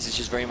opportunities. It's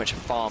just very much a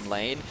farm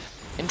lane.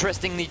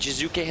 Interestingly,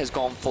 Jiizuke has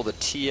gone for the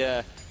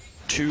tier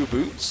 2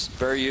 boots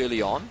very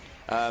early on.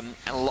 And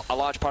a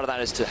large part of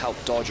that is to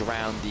help dodge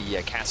around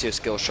the Cassio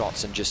skill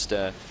shots and just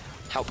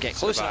help get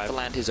close enough to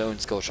land his own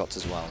skill shots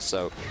as well.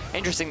 So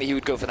interesting that he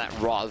would go for that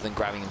rather than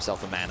grabbing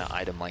himself a mana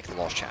item like the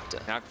Lost Chapter.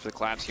 Now for the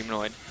collapse,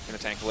 Humanoid going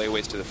to tank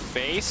layaways to the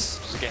face.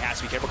 Jiizuke has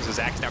to be careful because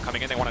Zac's now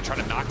coming in. They want to try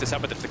to knock this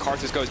up, but if the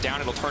Karthus goes down,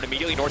 it'll turn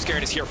immediately.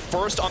 Norskeren is here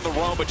first on the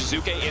roam, but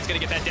Jiizuke is going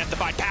to get that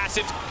death-defied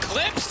passive.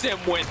 Clips him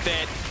with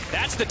it.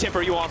 That's the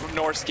tipper you want from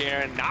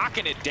Norskeren,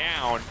 knocking it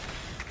down.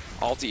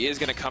 Ulti is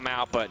going to come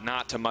out, but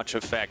not to much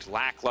effect.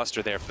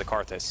 Lackluster there for the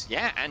Karthus.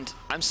 Yeah, and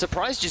I'm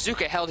surprised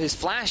Jiizuke held his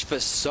flash for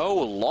so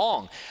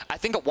long. I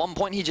think at one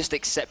point he just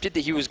accepted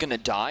that he was going to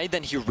die,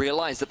 then he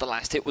realized that the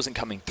last hit wasn't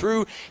coming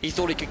through. He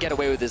thought he could get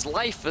away with his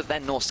life, but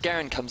then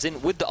Norskeren comes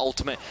in with the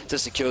ultimate to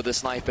secure the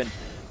snipe. And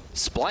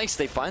Splyce,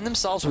 they find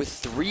themselves with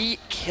 3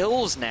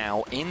 kills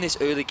now in this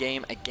early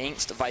game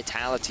against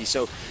Vitality.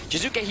 So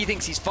Jiizuke, he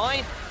thinks he's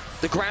fine.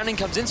 The grounding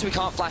comes in, so he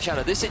can't flash out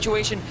of this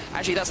situation.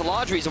 Actually, that's a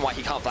large reason why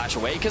he can't flash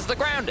away, because of the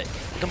grounding.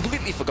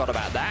 Completely forgot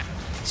about that.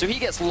 So he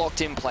gets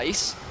locked in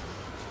place,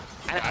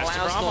 and it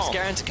allows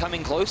Norskeren to come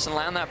in close and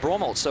land that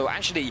Braum ult. So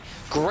actually,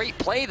 great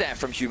play there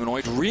from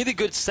Humanoid. Really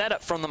good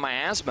setup from the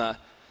Miasma.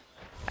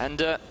 And,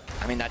 I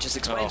mean, that just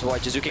explains why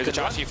Jiizuke could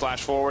run.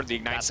 Flash forward, the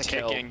Ignite's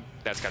kicking.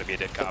 That's got to be a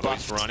dead Kobbe.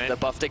 He's running. The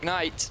buffed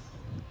Ignite.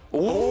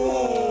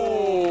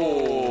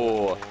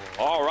 Ooh!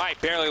 All right,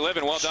 barely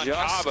living. Well done,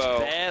 Kobbe.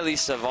 Barely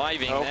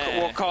surviving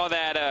there. We'll call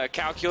that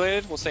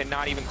calculated. We'll say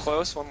not even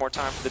close. One more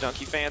time for the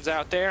Donkey fans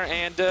out there.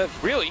 And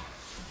really,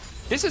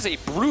 this is a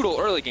brutal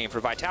early game for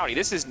Vitality.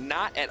 This is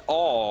not at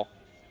all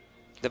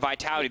the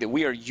Vitality that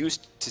we are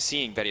used to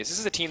seeing, Vedius. This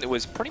is a team that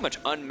was pretty much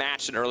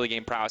unmatched in early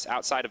game prowess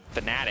outside of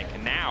Fnatic,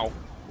 and now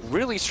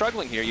really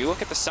struggling here. You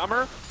look at the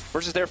summer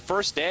versus their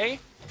first day,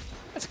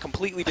 that's a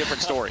completely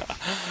different story.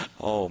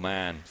 Oh,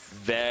 man.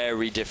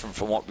 Very different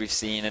from what we've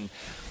seen. And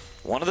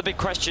one of the big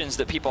questions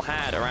that people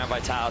had around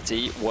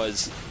Vitality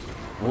was,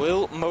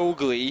 will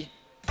Mowgli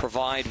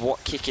provide what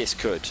Kikis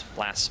could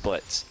last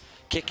split?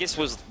 Kikis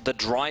was the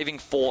driving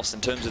force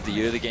in terms of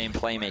the early game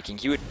playmaking.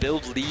 He would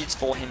build leads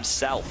for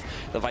himself.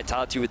 The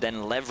Vitality would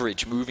then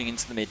leverage moving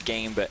into the mid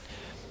game, but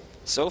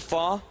so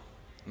far,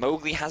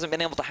 Mowgli hasn't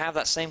been able to have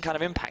that same kind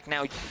of impact.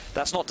 Now,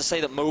 that's not to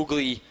say that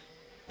Mowgli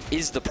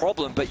is the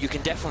problem, but you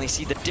can definitely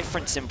see the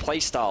difference in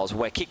playstyles,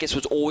 where Kikis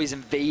was always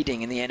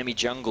invading in the enemy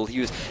jungle. He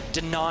was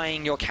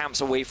denying your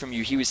camps away from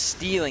you. He was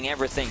stealing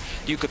everything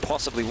you could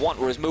possibly want,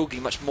 whereas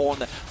Mowgli much more on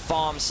the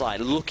farm side,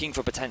 looking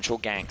for potential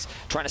ganks,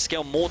 trying to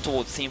scale more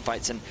towards team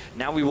fights, and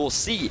now we will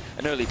see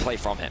an early play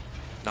from him.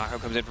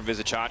 Knockout comes in from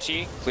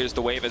Vizicsacsi, clears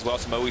the wave as well,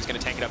 so Mowgli's going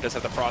to tank it up, does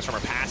have the Frost Armor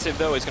passive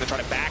though. He's going to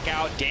try to back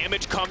out,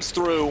 damage comes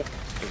through.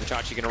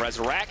 Vizicsacsi going to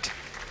resurrect.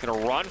 Going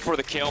to run for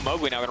the kill.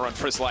 Mowgli now going to run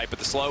for his life, but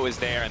the slow is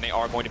there, and they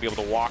are going to be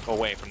able to walk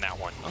away from that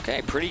one.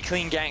 Okay, pretty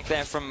clean gank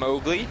there from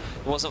Mowgli.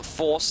 Wasn't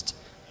forced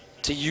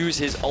to use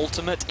his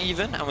ultimate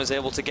even, and was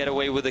able to get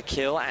away with a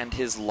kill and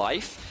his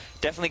life.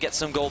 Definitely get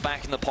some gold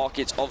back in the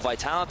pockets of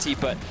Vitality,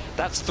 but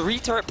that's 3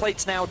 turret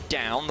plates now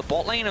down. The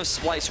bot lane of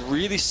Splyce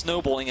really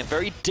snowballing, a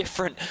very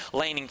different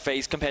laning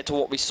phase compared to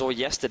what we saw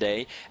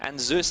yesterday. And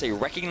Xerxe,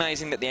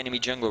 recognizing that the enemy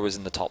jungler was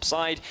in the top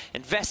side,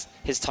 invests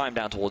his time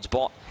down towards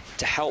bot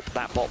to help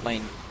that bot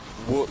lane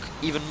work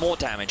even more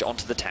damage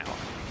onto the tower.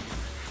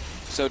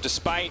 So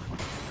despite...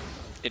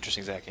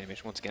 Interesting Zac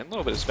animation once again. A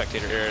little bit of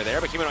spectator error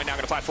there, but Humanoid now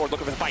going to fly forward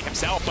looking for the fight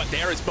himself, but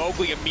there is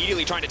Mowgli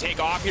immediately trying to take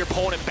off here,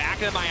 pulling him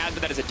back into the miasma.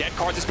 That is a dead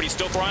Karthus, but he's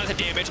still throwing out the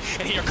damage,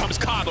 and here comes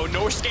Kobbe.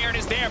 Norskeren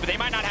is there, but they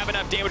might not have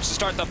enough damage to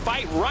start the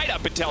fight right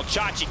up until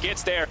Chachi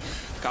gets there.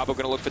 Kobbe going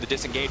to look for the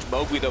disengage.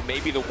 Mowgli, though, may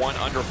be the one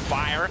under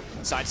fire.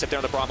 Sidestep there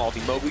on the Braum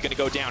ulti. Mowgli going to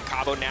go down.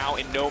 Kobbe now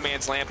in no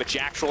man's land, but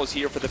Jactroll is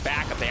here for the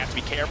backup. They have to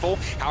be careful.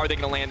 How are they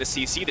going to land the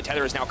CC? The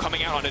tether is now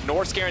coming out onto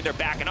Norskeren. They're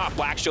backing off.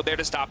 Black Shield there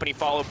to stop, and he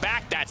followed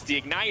back. That's the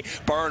ignite.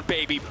 Burn,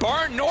 baby,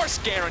 burn.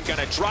 Norskeren going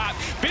to drop.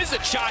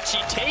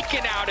 Vizicsacsi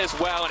taken out as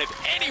well, and if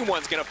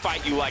anyone's going to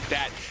fight you like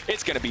that,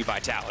 it's going to be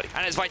Vitality.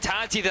 And it's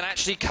Vitality that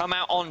actually come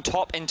out on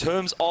top in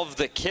terms of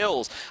the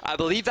kills. I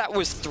believe that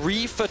was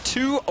 3 for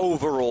 2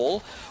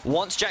 overall.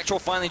 Once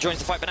Jactroll finally joins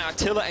the fight, but now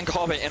Attila and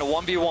Kobbe in a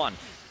 1v1.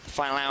 The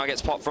final hour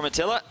gets popped from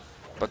Attila,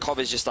 but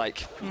Kobbe's just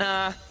like,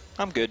 nah,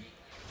 I'm good.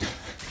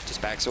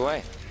 Just backs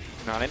away.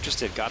 Not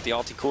interested. Got the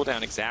ulti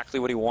cooldown, exactly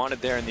what he wanted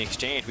there in the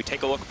exchange. We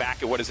take a look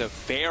back at what is a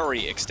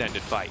very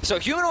extended fight. So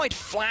Humanoid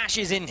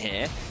flashes in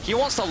here. He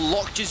wants to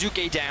lock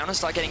Jiizuke down and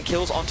start getting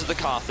kills onto the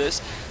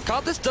Karthus.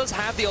 Karthus does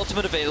have the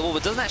ultimate available,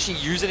 but doesn't actually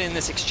use it in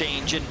this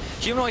exchange, and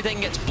Humanoid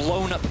then gets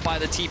blown up by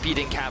the TP'd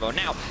in Cabo.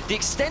 Now, the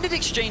extended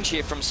exchange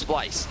here from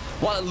Splyce,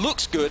 while it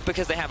looks good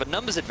because they have a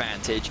numbers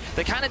advantage,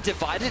 they're kind of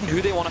divided in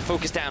who they want to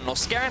focus down.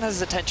 Norskeren has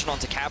his attention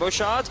onto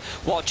Cabochard,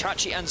 while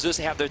Chachi and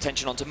Xerxe have their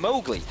attention onto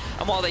Mowgli.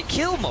 And while they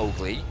kill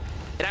Mowgli,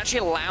 it actually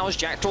allows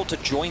Jactroll to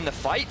join the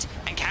fight,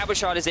 and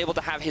Cabochard is able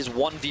to have his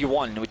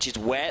 1v1, which is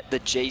where the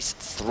Jace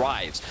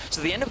thrives.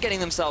 So they end up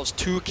getting themselves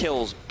 2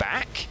 kills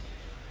back,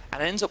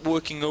 and it ends up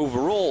working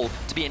overall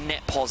to be a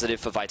net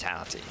positive for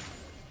Vitality.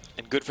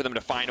 And good for them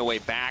to find a way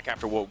back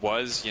after what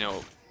was, you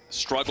know,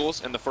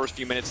 struggles in the first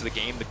few minutes of the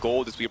game. The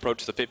gold as we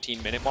approach the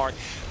 15-minute mark,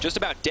 just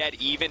about dead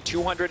even,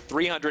 200,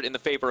 300 in the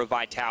favor of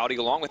Vitality,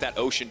 along with that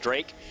Ocean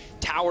Drake.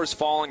 Towers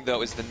falling,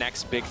 though, is the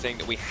next big thing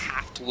that we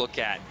have to look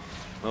at.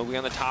 Mowgli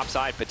on the top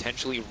side,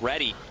 potentially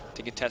ready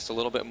to contest a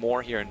little bit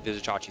more here in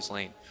Vizicacsi's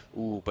lane.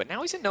 Ooh, but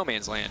now he's in no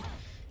man's land.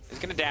 He's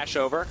going to dash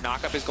over.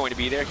 Knockup is going to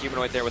be there.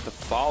 Humanoid there with the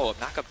follow-up.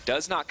 Knockup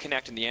does not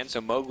connect in the end, so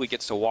Mowgli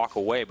gets to walk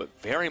away, but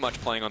very much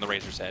playing on the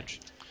razor's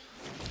edge.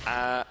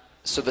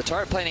 So the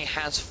turret plating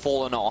has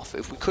fallen off.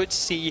 If we could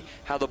see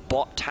how the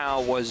bot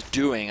tower was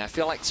doing, I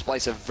feel like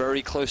Splyce are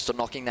very close to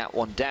knocking that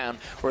one down,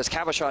 whereas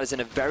Cabochard is in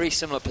a very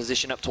similar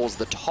position up towards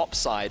the top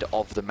side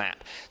of the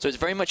map. So it's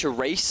very much a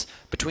race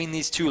between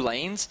these 2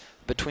 lanes,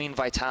 between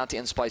Vitality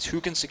and Splyce,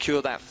 who can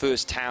secure that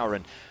first tower.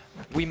 And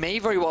we may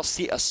very well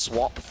see a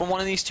swap from one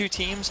of these 2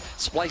 teams.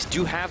 Splyce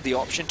do have the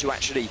option to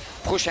actually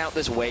push out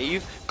this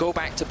wave, go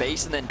back to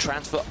base, and then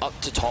transfer up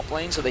to top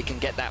lane so they can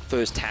get that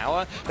first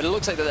tower. But it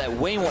looks like that they're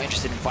way more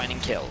interested in finding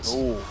kills.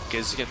 Ooh,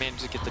 Jiizuke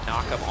managed to get the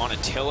knockup on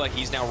Attila.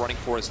 He's now running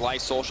for his life.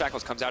 Soul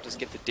Shackles comes out to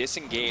get the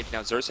disengage.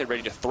 Now Xerxe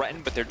ready to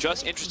threaten, but they're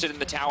just interested in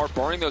the tower,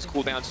 burning those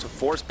cooldowns to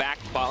force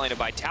back the bot lane of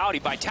Vitality.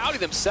 Vitality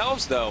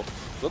themselves, though,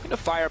 looking to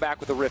fire back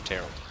with a Rift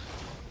Herald.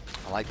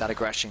 I like that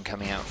aggression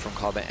coming out from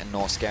Kobbe and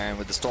Norskeren.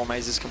 With the Storm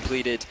Razors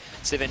completed,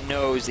 Sivir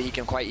knows that he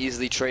can quite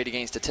easily trade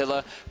against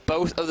Attila.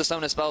 Both of the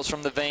summoner spells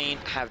from the Vayne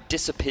have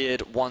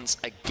disappeared once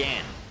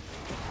again.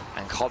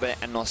 And Kobbe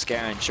and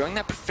Norskeren showing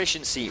that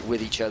proficiency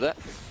with each other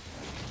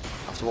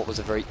after what was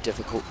a very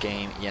difficult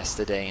game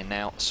yesterday. And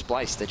now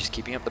Splyce, they're just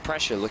keeping up the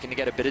pressure, looking to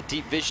get a bit of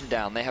deep vision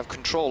down. They have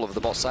control of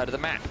the bot side of the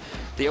map.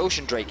 The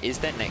Ocean Drake is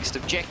their next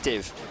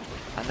objective,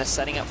 and they're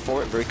setting up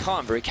for it very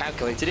calm, very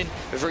calculated in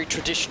a very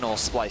traditional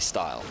Splyce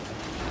style.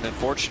 And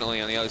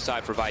unfortunately, on the other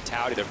side for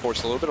Vitality, they're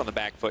forced a little bit on the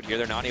back foot here.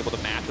 They're not able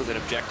to match with an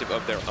objective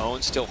of their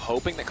own. Still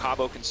hoping that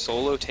Kobbe can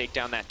solo take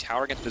down that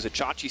tower against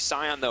Vizicsacsi.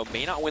 Sion, though,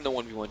 may not win the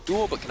 1v1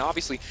 duel, but can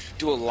obviously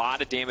do a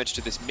lot of damage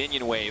to this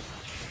minion wave.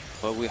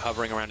 Mowgli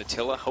hovering around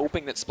Attila,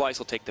 hoping that Splyce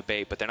will take the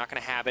bait, but they're not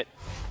going to have it.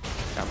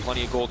 Got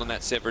plenty of gold on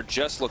that Sivir,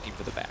 just looking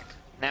for the back.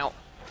 Now,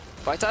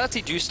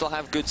 Vitality do still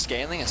have good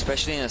scaling,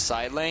 especially in a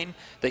side lane.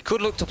 They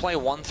could look to play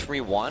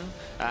 1-3-1,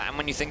 and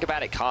when you think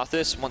about it,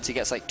 Karthus, once he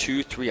gets like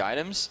 2-3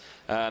 items,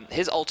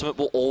 his ultimate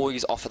will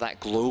always offer that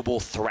global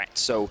threat.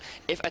 So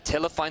if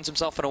Attila finds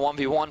himself in a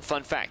 1v1,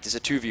 fun fact, it's a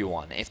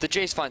 2v1. If the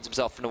Jace finds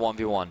himself in a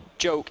 1v1,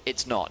 joke,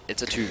 it's not,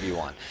 it's a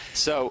 2v1.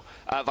 So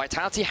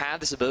Vitality have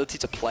this ability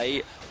to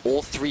play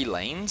all 3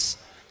 lanes,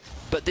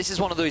 but this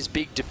is one of those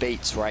big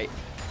debates, right?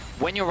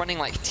 When you're running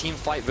like team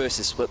fight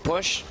versus split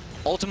push,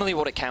 ultimately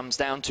what it comes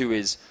down to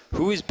is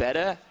who is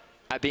better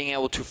at being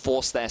able to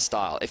force their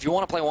style. If you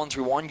want to play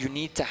 1-3-1, you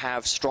need to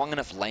have strong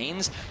enough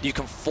lanes you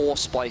can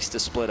force Splyce to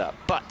split up.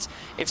 But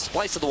if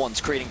Splyce are the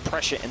ones creating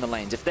pressure in the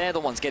lanes, if they're the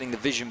ones getting the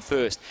vision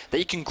first,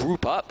 they can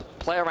group up,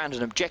 play around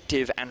an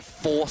objective, and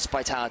force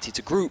Vitality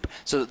to group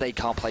so that they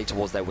can't play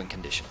towards their win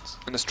conditions.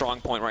 And the strong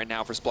point right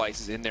now for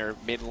Splyce is in their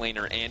mid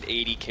laner and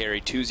AD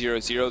carry.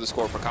 2-0-0 the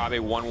score for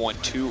Kobbe,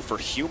 1-1-2 for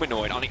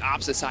Humanoid. On the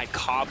opposite side,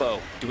 Cabo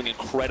doing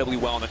incredibly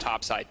well on the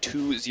top side,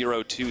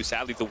 2-0-2.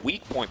 Sadly, the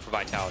weak point for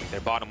Vitality,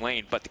 their bottom lane.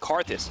 But the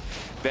Karthus,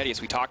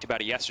 VODS, we talked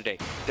about it yesterday.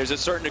 There's a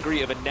certain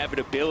degree of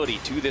inevitability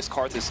to this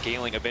Karthus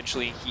scaling.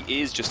 Eventually, he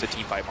is just a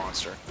teamfight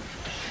monster.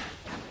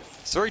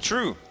 It's very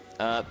true.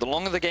 The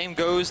longer the game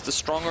goes, the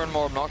stronger and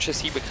more obnoxious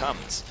he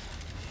becomes.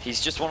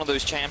 He's just one of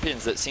those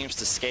champions that seems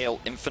to scale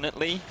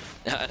infinitely,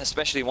 and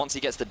especially once he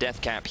gets the death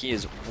cap, he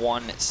is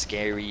one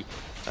scary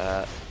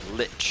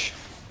lich.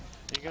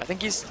 I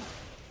think he's,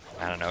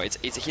 I don't know,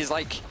 he's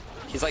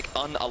like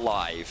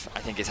unalive,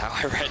 I think is how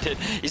I read it.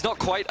 He's not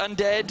quite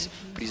undead,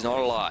 but he's not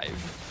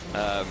alive.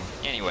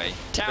 Anyway,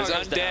 there's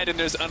undead and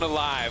there's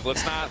unalive.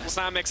 Let's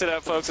not mix it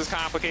up, folks. It's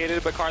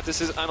complicated, but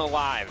Karthus is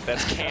unalive.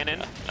 That's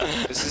canon.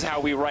 This is how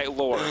we write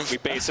lore. We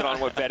base it on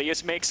what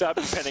VODS makes up,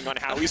 depending on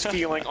how he's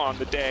feeling on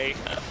the day.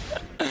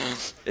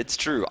 It's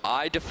true.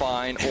 I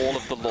define all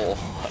of the lore.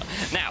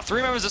 Now,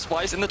 3 members of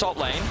Splyce in the top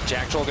lane.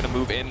 Jactroll going to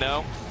move in,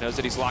 though. Knows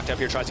that he's locked up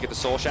here, tries to get the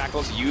soul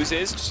shackles.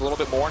 Uses just a little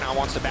bit more. Now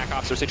wants to back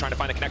off Xerxe, trying to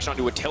find the connection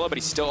onto Attila, but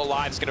he's still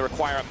alive. It's going to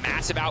require a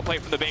massive outplay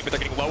from the Vayne, but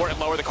they're getting lower and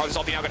lower. The Karthus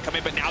ulti now going to come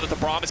in, but now that the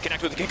Braum is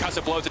connected with the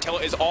concussive blows,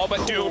 Attila is all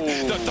but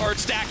doomed. The third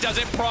stack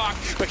doesn't proc,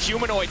 but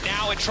Humanoid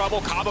now in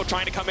trouble. Cabo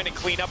trying to come in and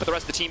clean up, but the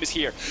rest of the team is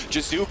here.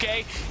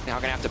 Jiizuke now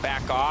going to have to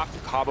back off.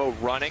 Cabo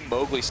running.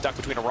 Mowgli stuck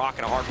between a rock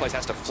and a hard place,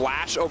 has to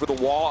flash over the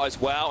wall as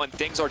well, and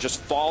things are just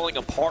falling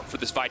apart for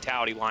this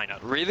Vitality lineup.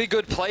 Really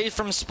good play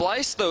from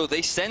Splyce, though.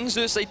 They send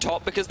Xerxe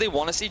top because they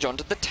want to siege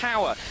onto the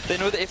tower. They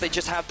know that if they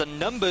just have the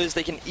numbers,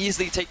 they can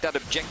easily take that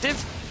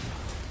objective.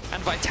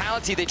 And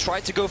Vitality, they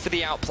tried to go for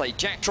the outplay.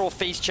 Jactroll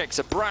face checks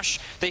a brush.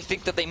 They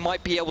think that they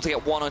might be able to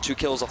get 1 or 2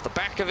 kills off the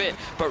back of it,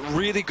 but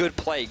really good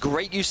play.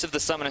 Great use of the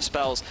summoner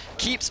spells,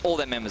 keeps all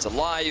their members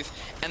alive,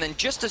 and then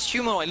just as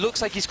Humanoid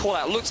looks like he's called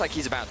out, looks like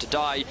he's about to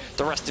die,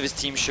 the rest of his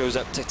team shows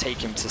up to take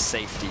him to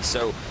safety.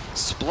 So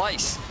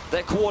Splyce,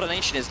 their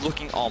coordination is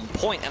looking on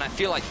point, and I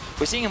feel like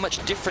we're seeing a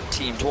much different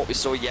team to what we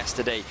saw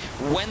yesterday.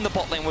 When the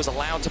bot lane was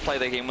allowed to play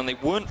their game, when they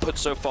weren't put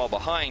so far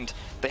behind,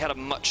 they're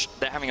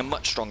having a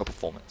much stronger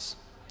performance.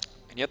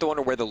 And you have to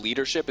wonder where the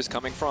leadership is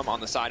coming from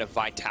on the side of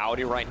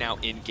Vitality right now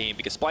in-game,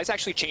 because Splyce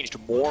actually changed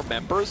more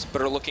members,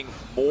 but are looking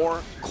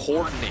more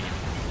coordinated.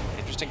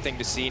 Interesting thing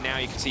to see now.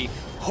 You can see,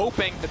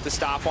 hoping that the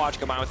stopwatch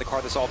combined with the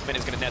Karthus ultimate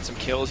is going to net some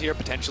kills here,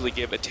 potentially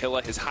give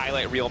Attila his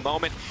highlight reel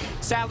moment.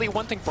 Sadly,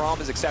 one thing Braum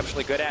is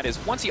exceptionally good at is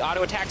once he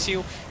auto-attacks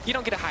you, you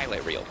don't get a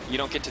highlight reel. You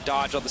don't get to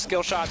dodge all the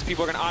skill shots.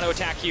 People are going to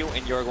auto-attack you,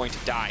 and you're going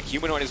to die.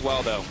 Humanoid as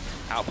well, though,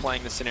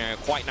 outplaying the scenario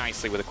quite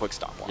nicely with a quick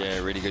stopwatch. Yeah,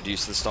 really good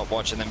use of the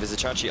stopwatch, and then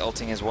Vizicsacsi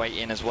ulting his way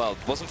in as well.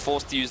 Wasn't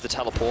forced to use the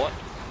teleport.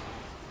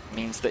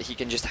 Means that he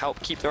can just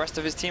help keep the rest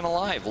of his team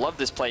alive. Love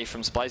this play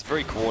from Splyce,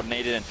 very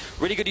coordinated, and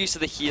really good use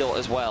of the heal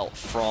as well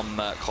from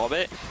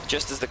Kobbe.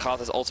 Just as the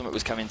Karthus ultimate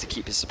was coming to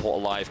keep his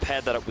support alive,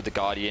 paired that up with the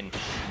Guardian,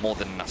 more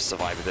than enough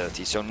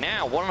survivability. So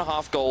now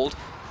 1.5 gold.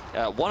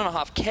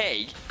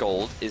 1.5k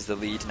gold is the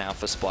lead now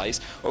for Splyce.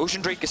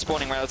 Ocean Drake is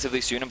spawning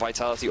relatively soon, and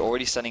Vitality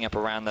already setting up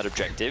around that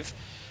objective.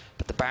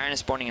 But the Baron is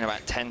spawning in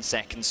about 10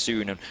 seconds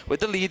soon, and with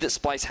the lead that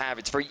Splyce have,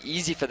 it's very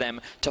easy for them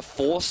to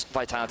force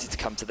Vitality to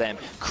come to them,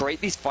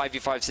 create these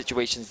 5v5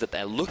 situations that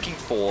they're looking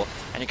for,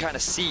 and you kind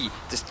of see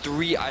this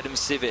 3-item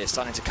Sivir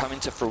starting to come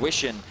into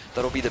fruition.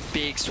 That'll be the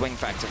big swing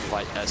factor for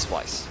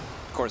Splyce.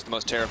 Of course, the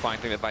most terrifying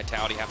thing that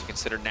Vitality have to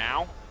consider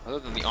now, other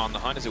than the on the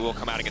hunt, is it will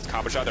come out against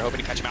Cabochard. They're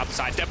hoping to catch him out the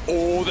sidestep.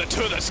 Oh, the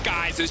to the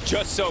skies is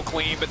just so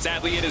clean, but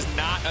sadly it is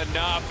not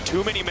enough.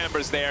 Too many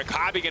members there.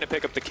 Kobbe going to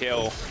pick up the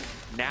kill.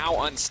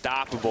 Now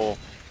unstoppable.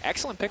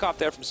 Excellent pickoff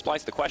there from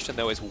Splyce. The question,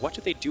 though, is what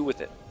do they do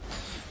with it?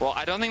 Well,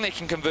 I don't think they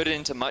can convert it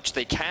into much.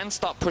 They can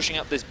start pushing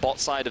up this bot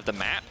side of the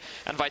map,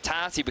 and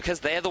Vitality, because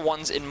they're the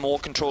ones in more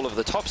control of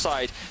the top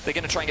side, they're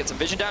going to try and get some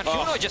vision down.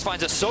 Humanoid just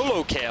finds a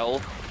solo kill.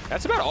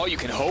 That's about all you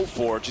can hope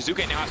for.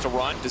 Jiizuke now has to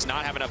run, does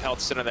not have enough health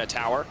to sit on that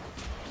tower.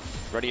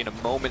 Ready in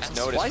a moment's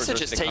notice Splyce for are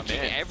just to come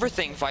taking in.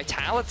 everything.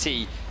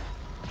 Vitality,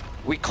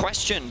 we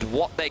questioned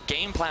what their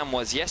game plan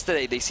was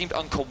yesterday. They seemed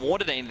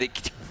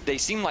uncoordinated. They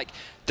seemed like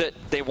that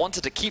they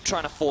wanted to keep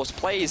trying to force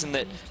plays and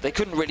that they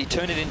couldn't really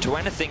turn it into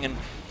anything. And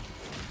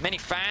many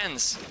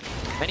fans,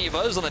 many of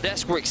us on the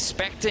desk were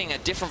expecting a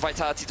different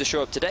Vitality to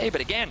show up today,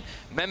 but again,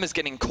 members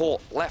getting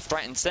caught left,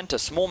 right, and center,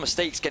 small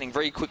mistakes getting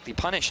very quickly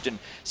punished, and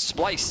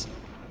Splyce,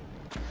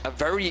 a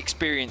very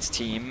experienced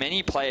team,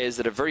 many players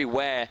that are very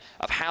aware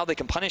of how they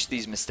can punish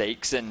these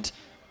mistakes, and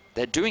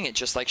they're doing it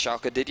just like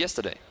Schalke did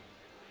yesterday.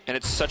 And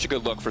it's such a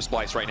good look for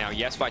Splyce right now.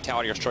 Yes,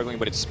 Vitality are struggling,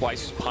 but it's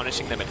Splyce who's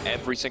punishing them at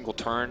every single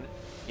turn.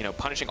 You know,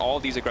 punishing all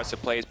of these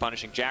aggressive plays,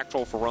 punishing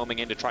Jactroll for roaming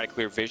in to try to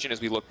clear vision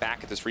as we look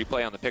back at this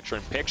replay on the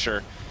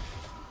picture-in-picture.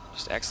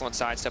 Just excellent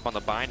sidestep on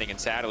the binding, and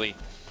sadly,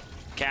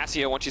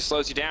 Cassia, once she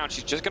slows you down,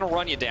 she's just going to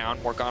run you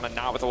down. Morgana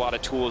not with a lot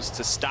of tools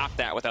to stop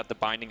that without the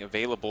binding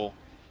available.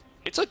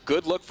 It's a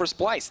good look for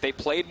Splyce. They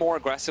played more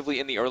aggressively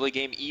in the early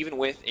game, even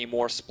with a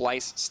more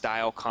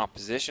Splyce-style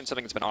composition.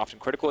 Something that's been often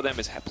critical of them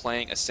is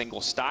playing a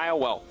single style.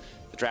 Well,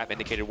 the draft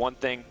indicated one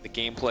thing, the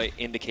gameplay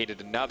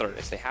indicated another,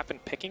 as they have been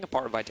picking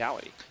apart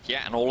Vitality.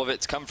 Yeah, and all of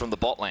it's come from the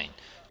bot lane.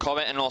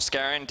 Kobbe and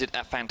Norskeren did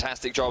a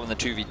fantastic job in the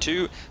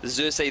 2v2.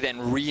 Xerxe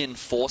then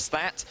reinforced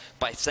that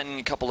by sending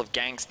a couple of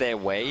ganks their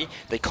way.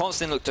 They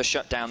constantly look to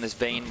shut down this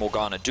Vayne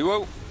Morgana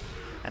duo.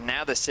 And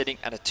now they're sitting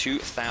at a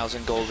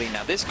 2,000 gold lead.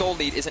 Now this gold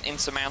lead isn't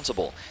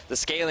insurmountable. The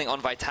scaling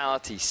on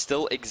Vitality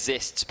still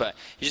exists, but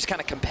you just kind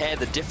of compare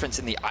the difference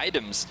in the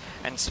items,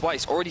 and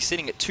Splyce already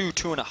sitting at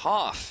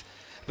 2.5.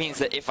 Means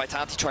that if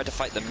Vitality tried to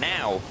fight them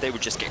now, they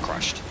would just get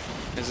crushed.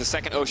 As the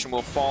second Ocean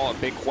will fall, a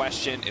big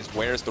question is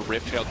where's the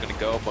Rift Trail going to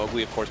go?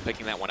 Mowgli, of course,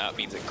 picking that one up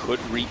means it could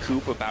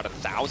recoup about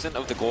 1,000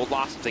 of the gold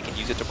loss if they can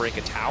use it to break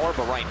a tower.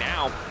 But right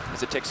now,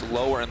 as it ticks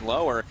lower and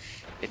lower,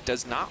 it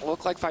does not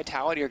look like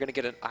Vitality are going to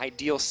get an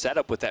ideal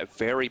setup with that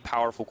very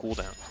powerful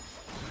cooldown.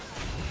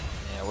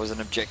 Yeah, it was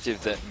an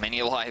objective that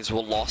many lives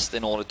were lost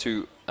in order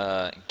to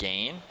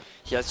gain.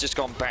 He has just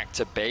gone back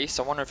to base.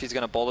 I wonder if he's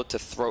going to bother to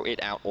throw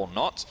it out or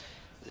not.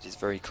 It is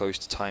very close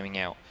to timing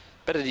out.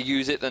 Better to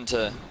use it than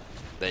to...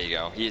 There you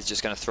go. He is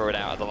just going to throw it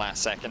out at the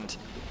last second.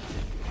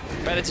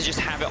 Better to just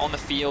have it on the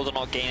field and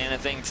not gain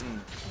anything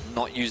than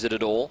not use it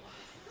at all.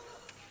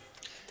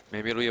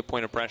 Maybe it'll be a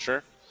point of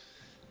pressure.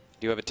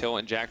 You have Attila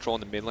and Jactroll in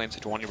the mid lane,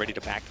 Sejuani ready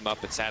to back them up,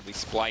 but sadly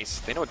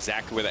Splyce, they know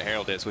exactly where the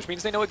Herald is, which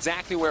means they know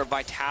exactly where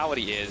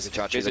Vitality is.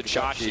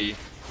 Vizicsacsi.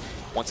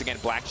 Once again,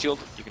 Black Shield,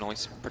 you can only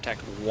protect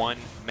one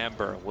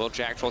member. Will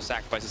Jactroll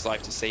sacrifice his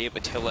life to save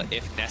Attila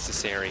if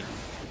necessary? You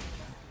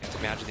have to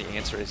imagine the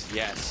answer is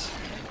yes.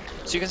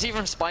 So you can see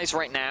from Splyce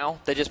right now,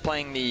 they're just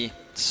playing the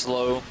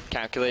slow,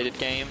 calculated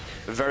game,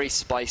 very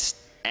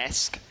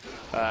Splyce-esque.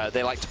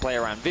 They like to play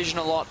around vision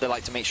a lot. They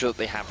like to make sure that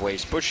they have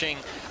waves pushing.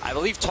 I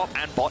believe top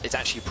and bot is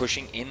actually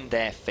pushing in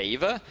their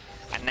favor.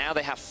 And now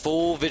they have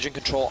full vision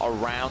control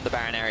around the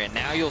Baron area.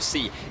 Now you'll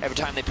see every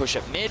time they push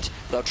up mid,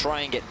 they'll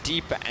try and get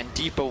deeper and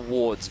deeper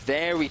wards.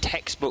 Very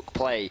textbook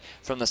play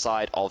from the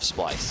side of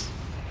Splyce.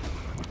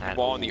 And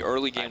while in the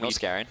early game,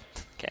 Norskeren,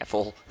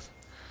 careful.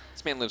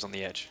 This man lives on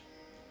the edge.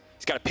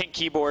 He's got a pink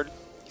keyboard.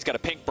 He's got a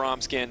pink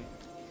Braum skin.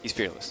 He's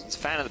fearless. He's a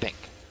fan of the pink.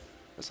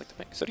 Just like the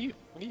pink. So do you.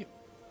 Look at you.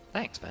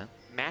 Thanks, man.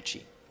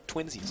 Matchy.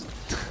 Twinsies.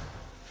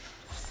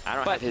 I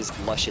don't have his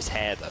luscious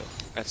hair, though.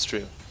 That's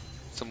true.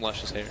 Some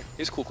luscious hair. He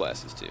has cool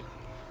glasses, too.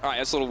 All right,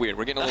 that's a little weird.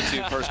 We're getting a little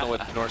too personal with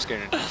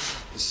Norskeren.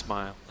 His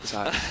smile. His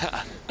eyes.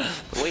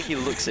 The way he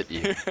looks at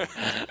you.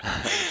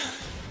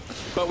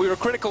 But we were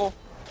critical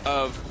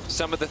of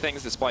some of the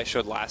things that Splyce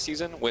showed last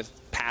season with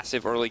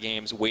passive early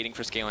games, waiting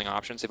for scaling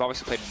options. They've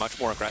obviously played much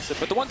more aggressive.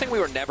 But the one thing we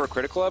were never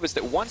critical of is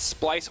that once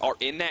Splyce are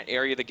in that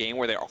area of the game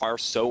where they are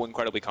so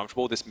incredibly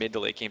comfortable, this mid to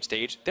late game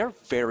stage, they're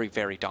very,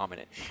 very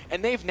dominant.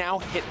 And they've now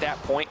hit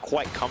that point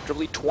quite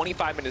comfortably.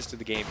 25 minutes to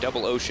the game,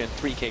 double Ocean,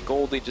 3K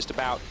gold lead just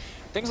about.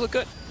 Things look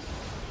good.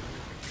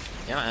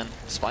 Yeah, man.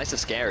 Splyce are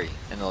scary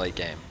in the late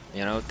game.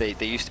 You know, they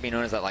used to be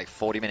known as that like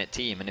 40-minute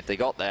team, and if they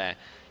got there,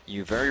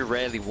 you very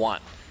rarely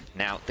won.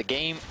 Now, the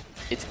game,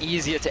 it's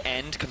easier to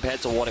end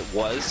compared to what it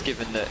was,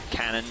 given that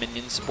cannon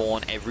minions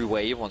spawn every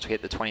wave once we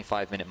hit the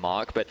 25-minute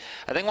mark. But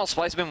I think what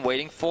Splyce have been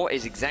waiting for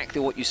is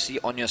exactly what you see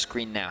on your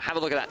screen now. Have a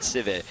look at that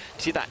Sivir.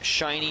 See that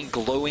shiny,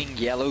 glowing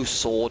yellow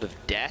sword of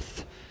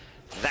death?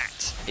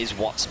 That is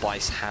what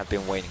Splyce have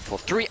been waiting for.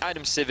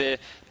 3-item Sivir,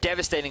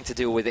 devastating to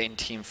deal with in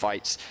team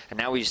fights. And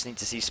now we just need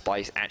to see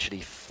Splyce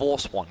actually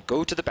force one.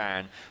 Go to the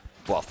Baron.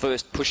 Well,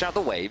 first, push out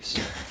the waves,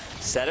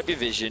 set up your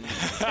vision,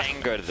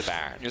 then go to the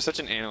Baron. You're such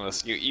an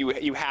analyst.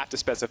 You have to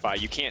specify.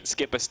 You can't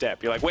skip a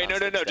step. You're like, wait, no,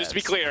 just to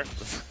be clear.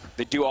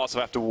 They do also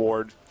have to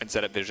ward and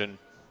set up vision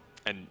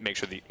and make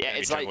sure the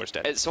enemy jungler's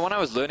dead. So when I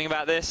was learning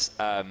about this,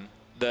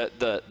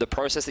 the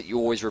process that you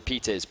always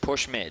repeat is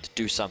push mid,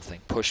 do something,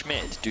 push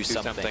mid, do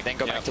something, then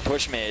go back to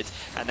push mid,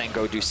 and then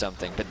go do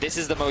something. But this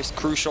is the most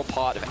crucial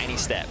part of any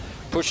step.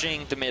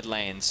 Pushing the mid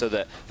lane so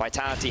that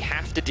Vitality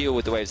have to deal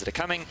with the waves that are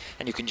coming,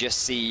 and you can just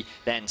see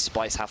then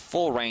Splyce have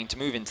full reign to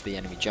move into the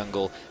enemy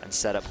jungle and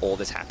set up all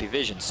this happy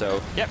vision. So,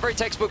 yeah, very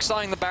textbook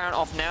starting the Baron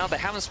off now. They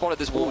haven't spotted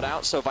this ward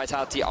out, so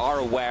Vitality are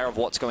aware of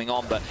what's going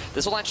on, but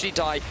this will actually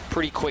die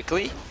pretty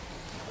quickly.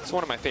 It's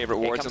one of my favorite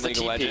wards in League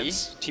of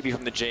Legends. TP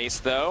from the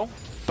Jace, though.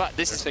 But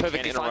this is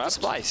perfectly fine for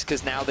Splyce,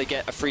 because now they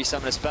get a free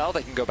summoner spell,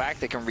 they can go back,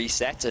 they can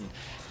reset, and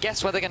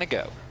guess where they're going to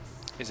go?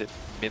 Is it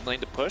mid lane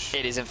to push?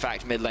 It is, in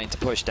fact, mid lane to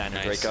push,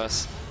 Daniel Nice.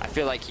 Dracos. I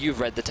feel like you've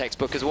read the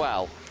textbook as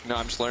well. No,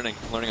 I'm just learning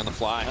on the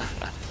fly.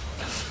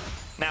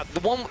 Now,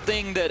 the one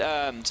thing that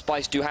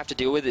Splyce do have to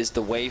deal with is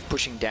the wave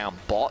pushing down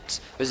bot.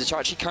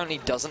 Vizicsacsi currently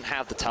doesn't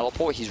have the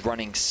teleport. He's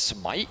running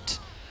Smite,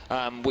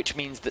 which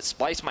means that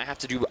Splyce might have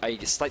to do a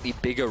slightly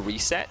bigger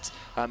reset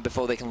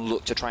before they can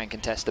look to try and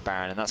contest the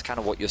Baron, and that's kind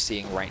of what you're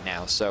seeing right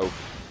now. So,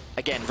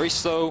 again, very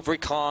slow, very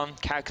calm,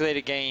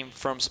 calculated game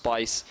from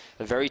Splyce,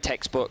 very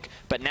textbook,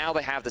 but now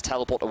they have the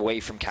teleport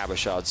away from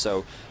Cabochard.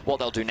 So what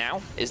they'll do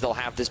now is they'll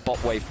have this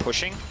bot wave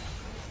pushing.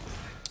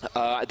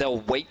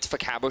 They'll wait for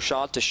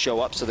Cabochard to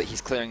show up so that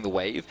he's clearing the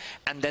wave,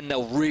 and then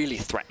they'll really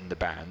threaten the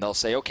Baron. They'll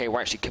say, okay, we're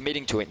actually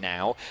committing to it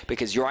now,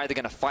 because you're either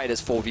going to fight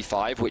us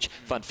 4v5, which,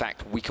 fun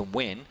fact, we can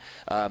win,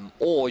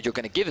 or you're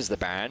going to give us the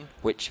Baron,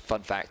 which,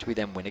 fun fact, we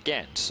then win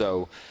again.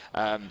 So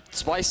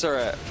Splyce are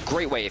a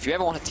great way. If you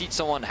ever want to teach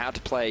someone how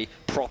to play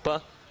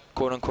proper,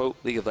 quote-unquote,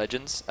 League of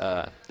Legends,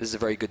 this is a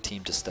very good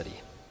team to study.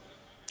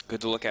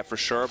 Good to look at for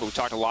sure, but we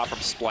talked a lot from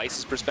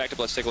Splyce's perspective.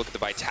 Let's take a look at the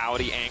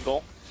Vitality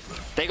angle.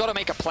 They got to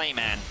make a play,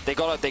 man. They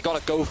got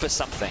to go for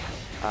something.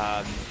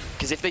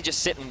 Because if they just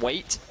sit and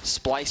wait,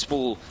 Splyce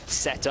will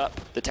set up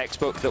the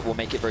textbook that will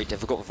make it very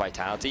difficult for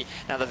Vitality.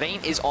 Now, the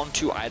Vayne is on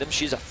 2 items.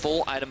 She's a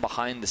full item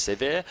behind the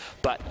Sivir,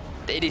 but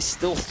it is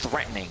still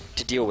threatening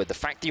to deal with. The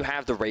fact that you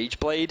have the Rage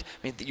Blade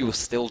means that you will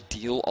still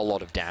deal a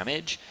lot of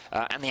damage,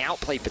 and the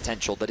outplay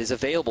potential that is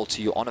available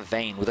to you on a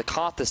Vayne with a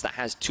Karthus that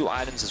has 2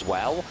 items as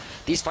well.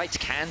 These fights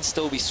can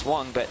still be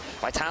swung, but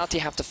Vitality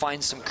have to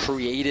find some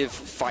creative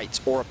fights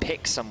or a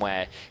pick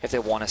somewhere if they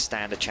want to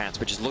stand a chance.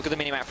 But just look at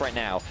the minimap right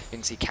now. You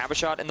can see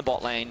Cabochard in the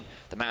bot lane,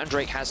 the Mountain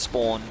Drake has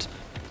spawned,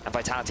 and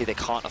Vitality, they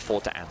can't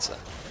afford to answer.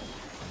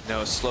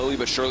 No, slowly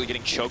but surely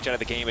getting choked out of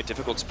the game, a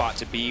difficult spot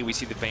to be. We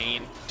see the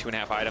Vayne,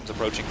 2.5 items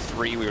approaching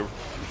 3. We were,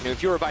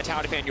 if you're a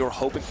Vitality fan, you were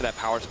hoping for that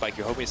power spike.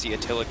 You're hoping to see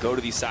Attila go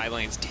to these side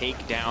lanes,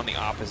 take down the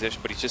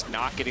opposition, but he's just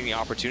not getting the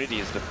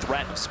opportunity as the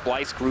threat of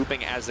Splyce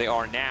grouping as they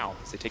are now,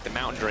 as they take the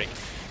Mountain Drake.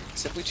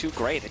 Simply too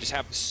great. They just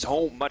have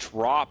so much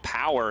raw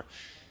power.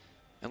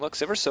 And look,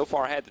 Sivir's so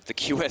far ahead that the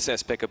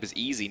QSS pickup is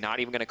easy, not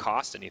even going to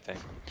cost anything.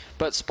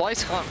 But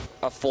Splyce can't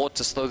afford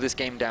to slow this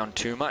game down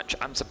too much.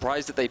 I'm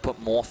surprised that they put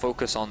more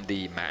focus on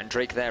the Mountain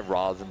Drake there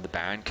rather than the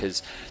Baron,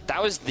 because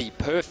that was the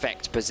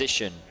perfect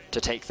position to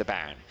take the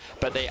Baron.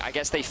 But I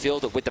guess they feel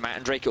that with the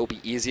Mountain Drake, it will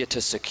be easier to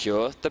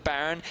secure the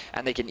Baron,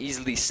 and they can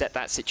easily set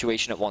that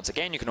situation up once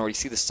again. You can already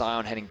see the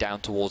Sion heading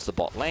down towards the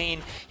bot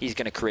lane. He's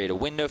going to create a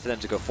window for them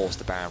to go force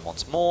the Baron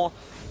once more.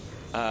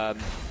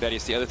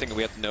 Thaddeus, the other thing that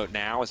we have to note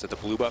now is that the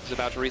blue buff is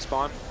about to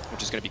respawn,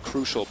 which is going to be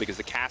crucial because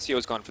the Cassio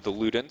has gone for the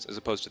Ludens as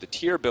opposed to the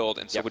tier build,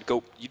 and so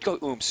you'd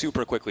go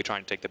super quickly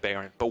trying to take the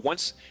Baron. But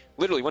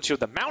literally once you have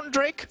the Mountain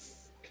Drake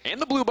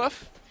and the blue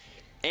buff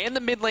and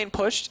the mid lane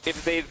pushed,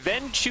 if they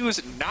then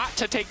choose not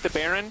to take the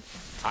Baron,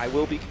 I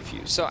will be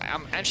confused. So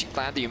I'm actually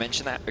glad that you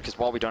mentioned that, because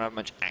while we don't have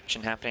much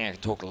action happening, I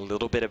can talk a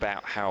little bit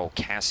about how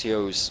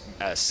Cassio's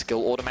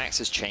skill automax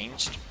has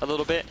changed a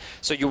little bit.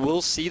 So you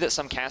will see that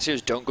some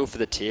Cassios don't go for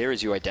the tier,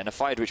 as you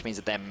identified, which means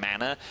that their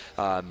mana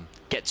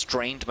gets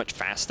drained much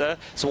faster.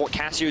 So what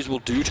Cassios will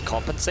do to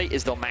compensate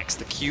is they'll max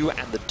the Q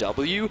and the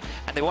W,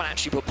 and they won't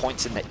actually put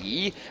points in the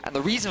E. And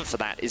the reason for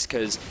that is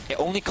because it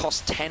only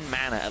costs 10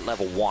 mana at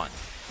level 1.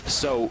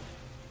 So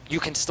you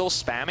can still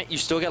spam it, you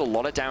still get a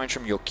lot of damage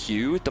from your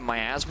Q, the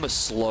miasma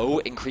slow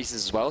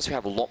increases as well, so you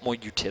have a lot more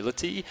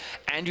utility,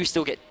 and you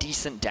still get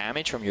decent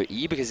damage from your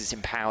E because it's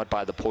empowered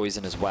by the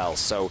poison as well.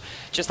 So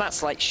just that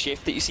slight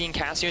shift that you see in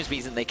Cassio's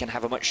means that they can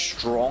have a much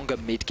stronger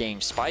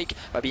mid-game spike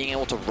by being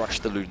able to rush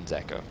the Luden's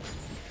Echo.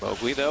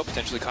 Mowgli, though,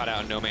 potentially caught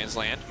out in no man's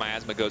land.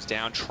 Miasma goes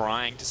down,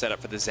 trying to set up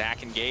for the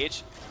Zac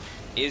engage.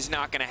 Is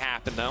not going to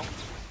happen, though.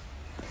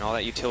 And all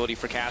that utility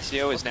for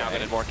Cassio is now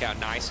going to work out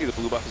nicely. The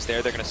blue buff is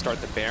there. They're going to start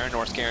the Baron.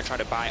 Norskeren trying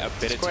to buy a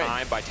bit of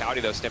time.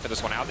 Vitality, though, sniffing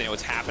this one out. They know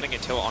what's happening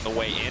until on the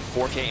way in.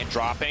 4K and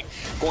dropping.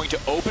 Going to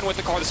open with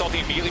the Karthus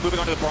ulti, immediately moving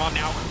on to the Braum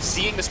now.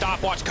 Seeing the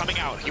stopwatch coming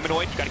out.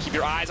 Humanoid, you got to keep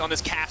your eyes on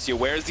this Cassio.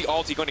 Where's the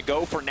ulti going to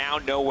go? For now,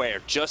 nowhere.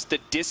 Just the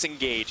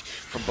disengage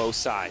from both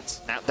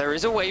sides. Now, there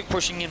is a wave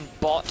pushing in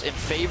bot in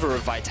favor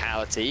of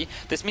Vitality.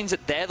 This means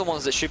that they're the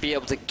ones that should be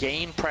able to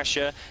gain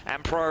pressure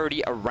and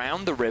priority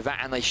around the river,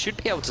 and they should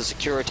be able to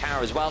secure a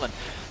tower as well. And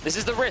this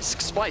is the risk.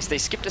 Splyce, they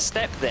skipped a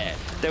step there.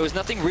 There was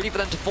nothing really for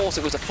them to force.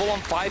 It was a full-on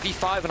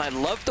 5v5, and I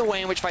loved the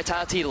way in which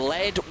Vitality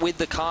led with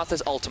the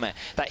Karthus ultimate.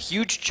 That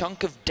huge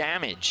chunk of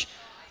damage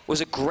was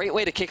a great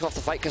way to kick off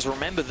the fight, because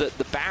remember that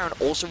the Baron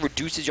also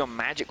reduces your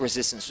magic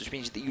resistance, which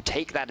means that you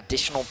take that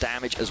additional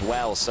damage as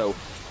well. So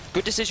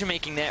good decision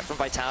making there from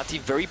Vitality.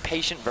 Very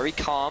patient, very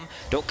calm.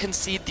 Don't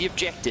concede the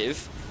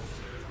objective.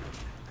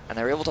 And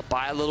they're able to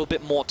buy a little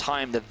bit more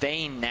time. The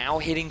Vayne now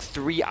hitting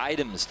 3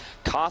 items.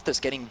 Karthus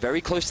getting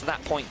very close to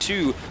that point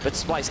too, but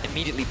Splyce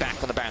immediately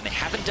back on the Baron. They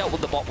haven't dealt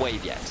with the bot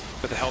wave yet.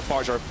 But the health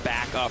bars are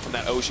back up from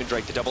that Ocean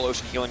Drake. The double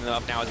Ocean healing them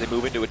up now as they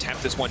move in to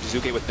attempt this one.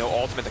 Jiizuke with no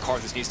ultimate. The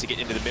Karthus needs to get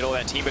into the middle of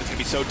that team, but it's going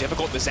to be so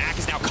difficult. The Zac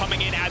is now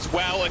coming in as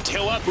well.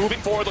 Attila moving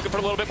forward, looking for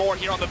a little bit more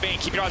here on the Vayne.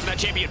 Keep your eyes on that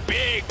champion.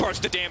 Big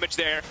burst of damage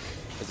there.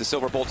 as the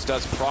Silver Bolts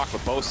does proc,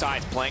 but both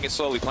sides playing it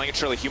slowly, playing it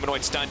surely.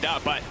 Humanoid stunned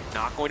up, but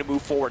not going to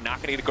move forward, not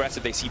going to get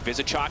aggressive. They see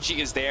Vizicsacsi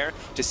is there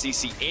to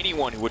CC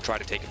anyone who would try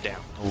to take him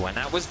down. Ooh, and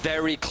that was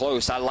very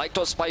close. I liked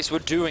what Splyce were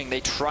doing.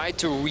 They tried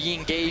to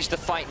re-engage the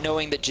fight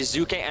knowing that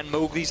Jiizuke and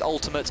Mowgli's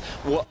ultimates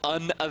were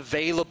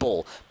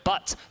unavailable.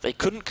 But they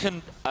couldn't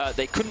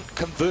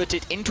convert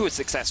it into a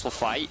successful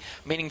fight,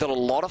 meaning that a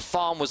lot of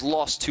farm was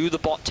lost to the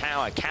bot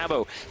tower.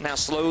 Cabo now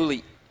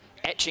slowly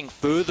etching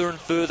further and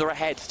further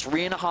ahead.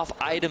 3.5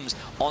 items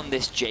on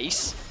this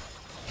Jace.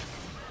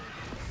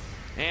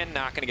 And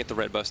not going to get the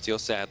red buff steal,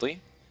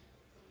 sadly.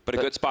 But a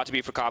good spot to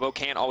be for Kobbe.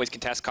 Can't always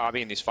contest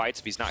Kobbe in these fights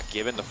if he's not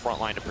given the front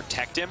line to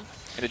protect him.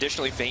 And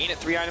additionally, Vayne at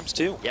 3 items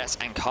too. Yes,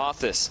 and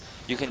Karthus,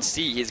 you can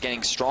see he's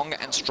getting stronger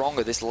and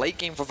stronger. This late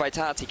game for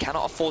Vitality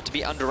cannot afford to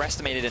be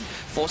underestimated, and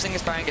forcing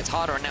this Baron gets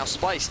harder, and now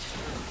Splyce,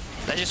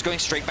 they're just going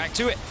straight back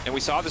to it. And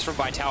we saw this from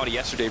Vitality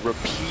yesterday,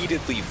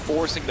 repeatedly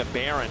forcing the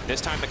Baron. This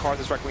time the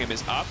Karthus Requiem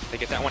is up. They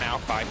get that one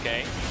out,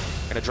 5k.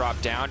 Gonna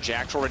drop down.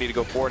 Jactroll ready to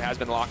go forward, has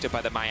been locked up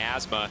by the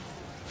Miasma.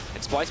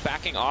 And Splyce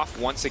backing off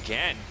once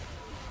again.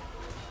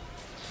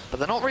 But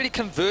they're not really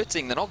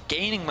converting. They're not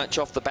gaining much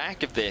off the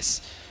back of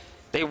this.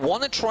 They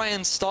want to try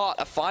and start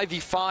a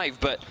 5v5,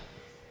 but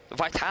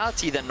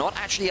Vitality, they're not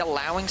actually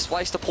allowing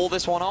Splyce to pull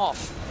this one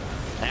off.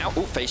 Now,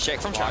 ooh, face check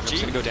from Chachi.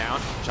 Gonna go down.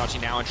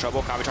 Chachi now in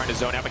trouble. Kobbe trying to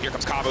zone out, but here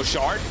comes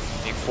Cabochard.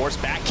 Being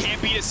forced back, can't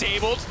be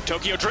disabled.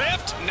 Tokyo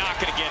Drift, not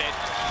gonna get it.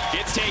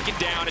 Gets taken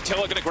down.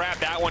 Attila gonna grab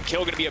that one.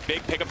 Kill gonna be a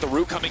big pick up. The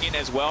root coming in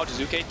as well.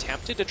 Jiizuke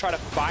tempted to try to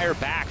fire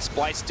back.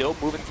 Splyce still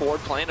moving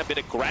forward, playing a bit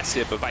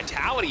aggressive, but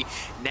Vitality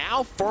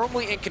now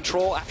firmly in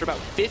control after about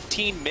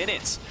 15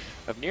 minutes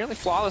of nearly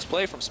flawless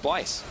play from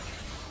Splyce.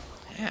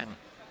 Man,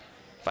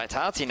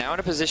 Vitality now in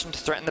a position to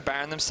threaten the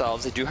Baron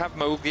themselves. They do have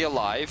Mowgli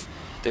alive.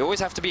 They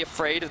always have to be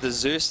afraid of the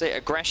Xerxe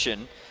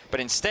aggression, but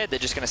instead they're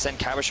just going to send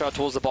Cabochard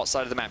towards the bot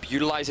side of the map,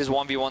 utilize his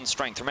 1v1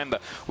 strength. Remember,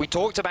 we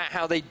talked about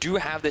how they do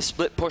have this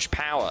split push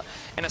power.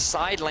 In a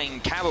side lane,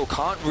 Cabo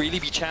can't really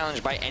be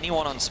challenged by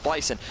anyone on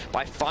Splyce, and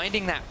by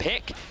finding that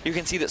pick, you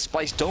can see that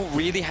Splyce don't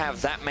really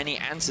have that many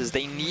answers.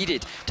 They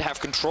needed to have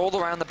control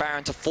around the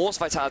Baron to force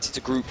Vitality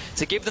to group,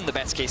 to give them the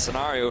best case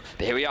scenario,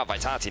 but here we are,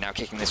 Vitality now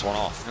kicking this one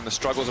off. And the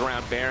struggles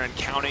around Baron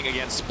counting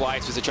against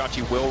Splyce.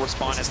 Vizicsacsi will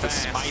respond as the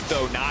smite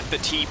though, not the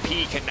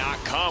TP,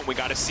 cannot come. We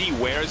got to see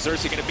where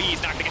Xerxe going to be.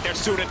 He's not going to get there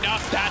soon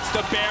enough. That's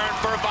the Baron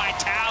for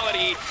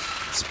Vitality.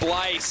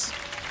 Splyce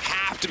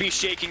have to be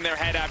shaking their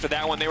head after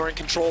that one. They were in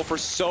control for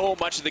so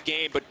much of the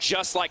game, but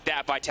just like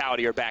that,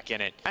 Vitality are back in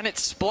it. And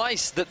it's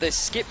Splyce that they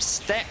skip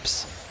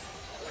steps.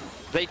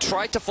 They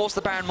tried to force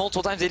the Baron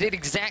multiple times. They did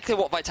exactly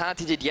what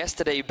Vitality did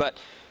yesterday, but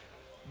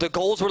the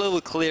goals were a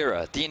little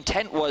clearer. The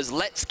intent was,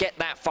 let's get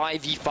that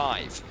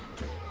 5v5.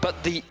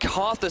 But the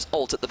Karthus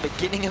ult at the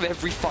beginning of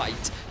every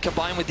fight,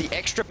 combined with the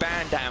extra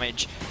Baron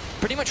damage,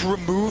 pretty much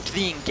removed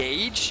the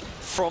engage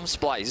from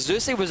Splyce.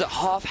 Xerxe was at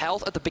half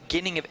health at the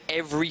beginning of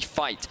every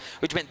fight,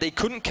 which meant they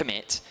couldn't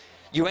commit.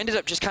 You ended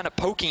up just kind of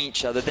poking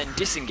each other, then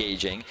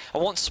disengaging.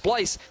 And once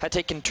Splyce had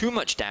taken too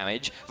much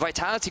damage,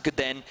 Vitality could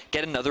then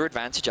get another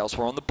advantage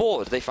elsewhere on the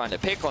board. They find a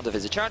pick onto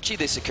Vizicsacsi,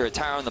 they secure a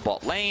tower in the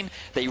bot lane,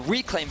 they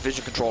reclaim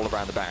vision control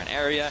around the Baron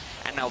area,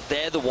 and now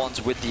they're the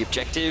ones with the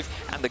objective,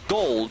 and the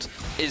gold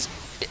is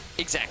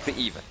exactly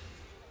even.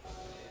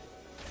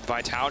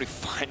 Vitality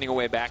finding a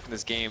way back in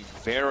this game,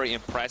 very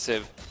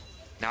impressive.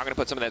 Now going to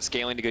put some of that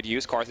scaling to good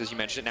use. Karthus, you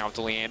mentioned it, now with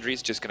the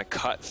Leandries, just going to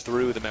cut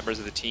through the members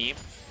of the team.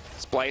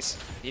 Splyce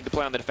need to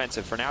play on the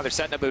defensive. For now, they're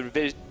setting up a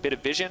bit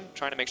of vision,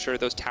 trying to make sure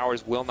those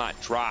towers will not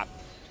drop.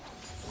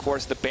 Of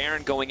course, the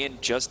Baron going in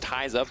just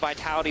ties up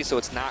Vitality, so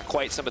it's not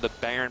quite some of the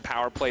Baron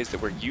power plays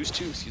that we're used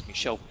to. Excuse me,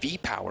 Shell V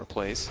power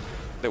plays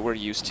that we're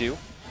used to.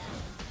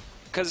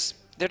 Because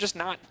they're just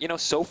not, you know,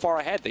 so far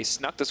ahead. They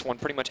snuck this one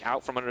pretty much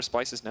out from under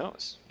Splyce's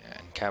nose. Yeah,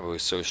 and Cabo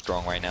is so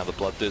strong right now. The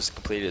Bloodthirst is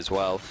completed as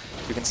well.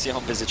 You can see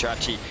on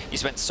Vizicsacsi, he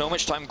spent so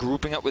much time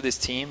grouping up with his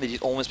team that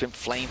he's almost been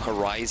Flame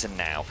Horizon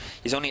now.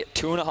 He's only at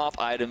 2.5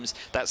 items.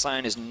 That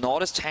Sion is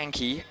not as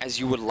tanky as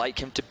you would like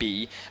him to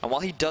be. And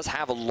while he does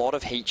have a lot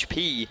of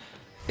HP,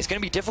 it's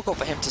going to be difficult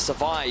for him to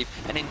survive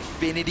an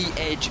Infinity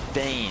Edge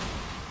Vayne.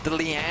 The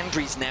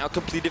Leandries now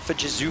completed for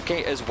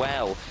Jiizuke as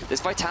well.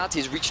 This Vitality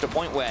has reached a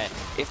point where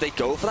if they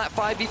go for that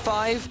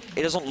 5v5,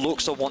 it doesn't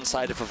look so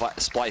one-sided for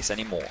Splyce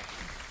anymore.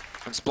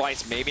 And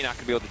Splyce maybe not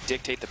going to be able to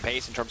dictate the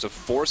pace in terms of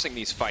forcing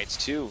these fights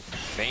too.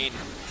 Vayne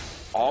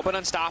all but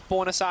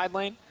unstoppable in a side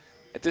lane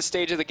at this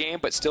stage of the game,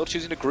 but still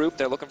choosing to group.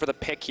 They're looking for the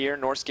pick here.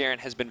 Norskeren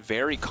has been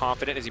very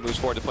confident as he moves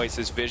forward to place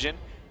his vision.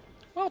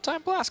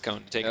 Well-timed blast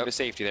cone to take him to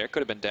safety there. Could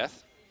have been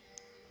death.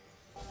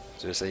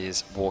 Xerxe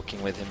is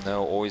walking with him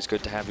though, always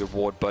good to have your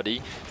ward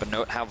buddy. But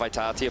note how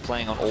Vitality are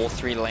playing on all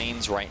 3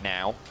 lanes right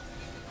now.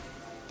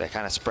 They're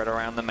kind of spread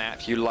around the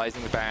map,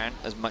 utilizing the Baron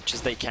as much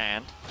as they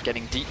can,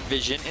 getting deep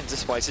vision into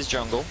Splyce's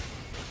jungle.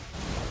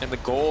 And the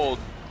gold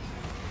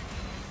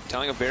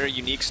telling a very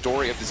unique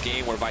story of this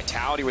game where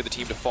Vitality were the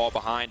team to fall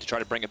behind to try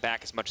to bring it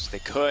back as much as they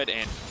could,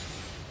 and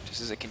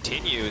just as it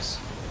continues,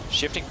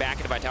 shifting back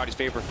into Vitality's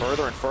favor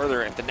further and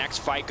further. If the next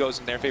fight goes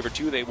in their favor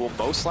too, they will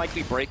most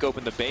likely break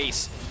open the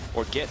base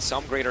or get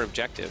some greater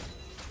objective.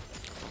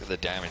 Look at the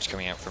damage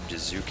coming out from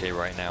Jiizuke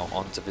right now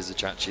onto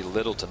Vizicsacsi.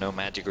 Little to no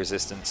magic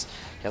resistance.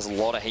 He has a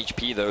lot of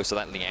HP though, so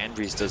that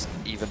Liandry's does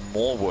even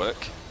more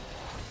work.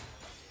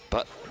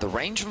 But the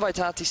range from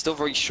Vitality is still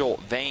very short.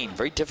 Vayne,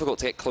 very difficult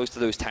to get close to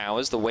those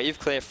towers. The wave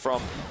clear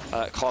from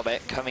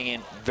Kobbe coming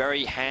in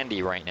very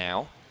handy right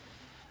now.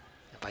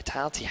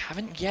 Vitality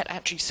haven't yet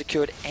actually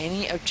secured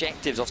any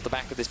objectives off the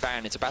back of this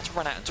Baron. It's about to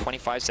run out in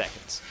 25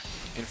 seconds.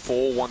 In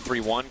full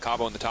 1-3-1,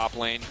 Kobbe in the top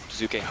lane,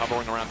 Jiizuke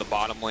hovering around the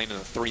bottom lane in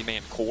the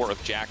three-man core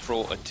of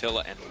Jactroll,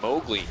 Attila, and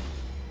Mowgli.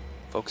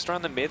 Focused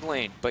around the mid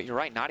lane, but you're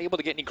right, not able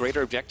to get any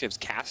greater objectives.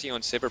 Cassio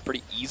and Sivir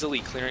pretty easily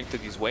clearing through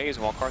these waves,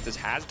 while Karthus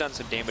has done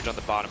some damage on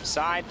the bottom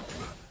side.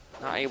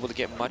 Not able to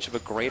get much of a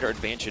greater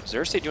advantage.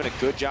 Xerxe doing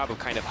a good job of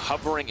kind of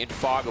hovering in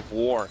fog of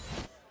war,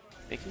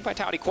 making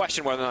Vitality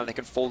question whether or not they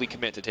can fully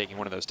commit to taking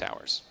one of those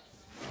towers.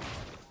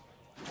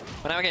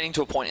 We're now getting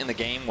to a point in the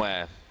game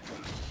where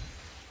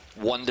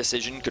one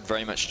decision could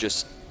very much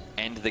just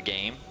end the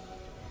game.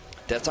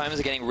 Death times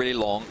are getting really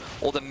long.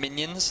 All the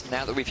minions,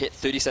 now that we've hit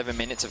 37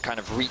 minutes, have kind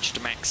of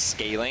reached max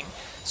scaling.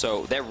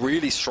 So they're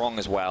really strong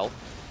as well.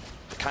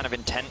 The kind of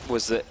intent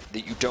was that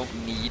you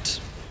don't need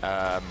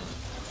a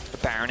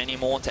Baron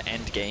anymore to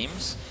end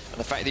games. And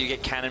the fact that you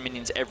get cannon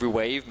minions every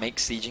wave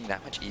makes sieging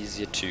that much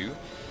easier too.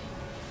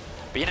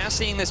 But you're now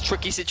seeing this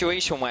tricky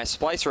situation where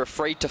Splyce are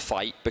afraid to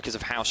fight because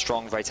of how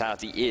strong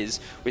Vitality is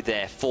with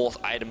their 4th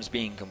items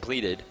being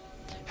completed.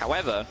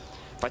 However,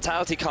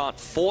 Vitality can't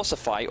force a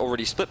fight,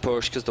 already split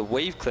push, because the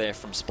wave clear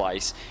from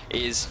Splyce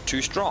is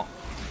too strong.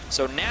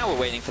 So now we're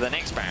waiting for the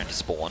next Baron to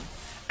spawn,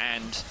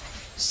 and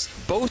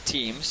both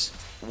teams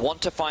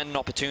want to find an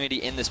opportunity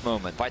in this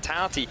moment.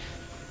 Vitality,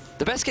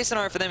 the best case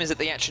scenario for them is that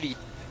they actually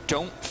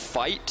don't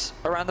fight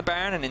around the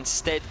Baron, and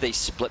instead they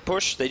split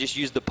push. They just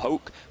use the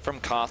poke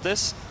from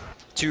Karthus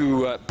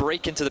to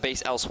break into the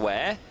base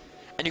elsewhere.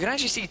 And you can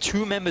actually see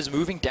 2 members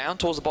moving down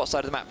towards the bot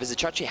side of the map.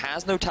 Vizicsacsi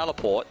has no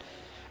teleport,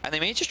 and they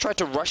may just try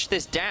to rush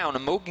this down,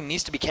 and Mowgli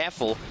needs to be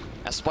careful,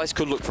 as Splyce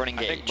could look for an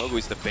engage. I think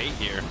Mowgli's the bait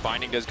here.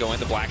 Binding does go in,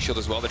 the Black Shield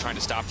as well. They're trying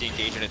to stop the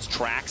engage in its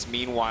tracks.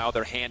 Meanwhile,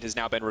 their hand has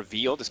now been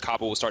revealed as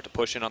Kobbe will start to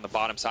push in on the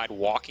bottom side,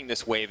 walking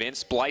this wave in.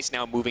 Splyce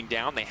now moving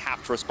down. They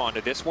have to respond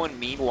to this one.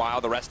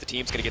 Meanwhile, the rest of the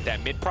team's going to get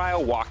that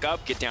mid-prio, walk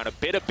up, get down a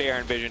bit of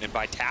Baron vision, and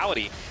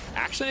Vitality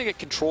actually going to get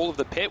control of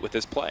the pit with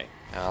this play.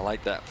 I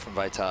like that from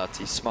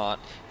Vitality.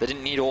 Smart. They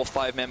didn't need all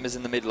 5 members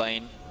in the mid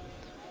lane.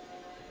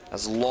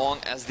 As long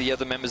as the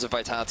other members of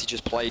Vitality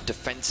just played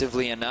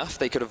defensively enough,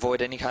 they could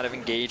avoid any kind of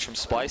engage from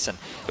Splyce, and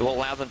it will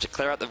allow them to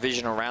clear out the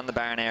vision around the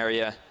Baron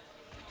area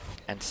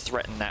and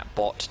threaten that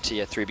bot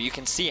tier 3. But you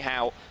can see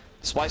how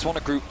Splyce want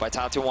to group,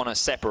 Vitality want to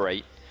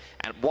separate,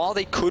 and while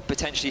they could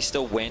potentially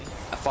still win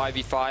a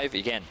 5v5,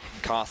 again,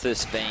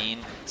 Karthus, Vayne,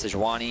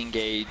 Sejuani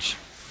engage.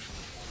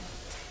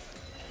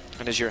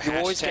 And as your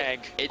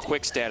hashtag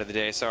quick stat of the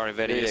day, sorry,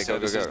 VIT, so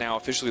this is now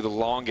officially the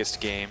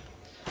longest game.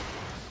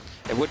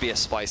 It would be a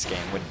Splyce game,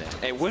 wouldn't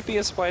it? It would be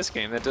a Splyce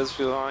game. That does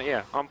feel,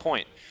 yeah, on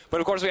point. But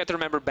of course, we have to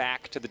remember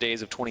back to the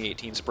days of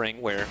 2018 spring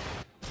where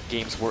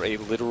games were a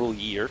literal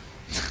year.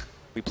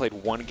 We played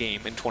 1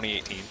 game in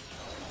 2018.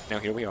 Now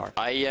here we are.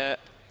 I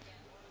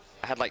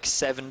had like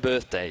 7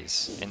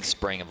 birthdays in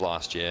spring of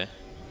last year.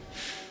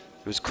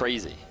 It was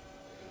crazy.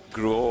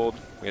 Grew old.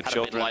 We had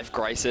children. A midlife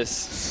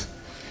crisis.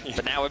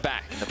 But now we're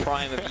back in the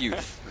prime of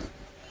youth.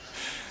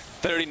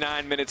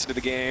 39 minutes into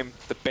the game.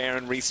 The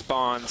Baron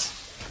respawns.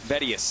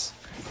 Vedius.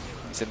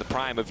 He's in the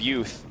prime of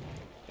youth.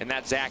 And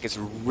that Zach is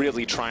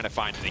really trying to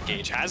find an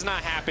engage. Has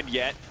not happened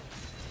yet,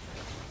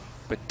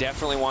 but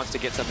definitely wants to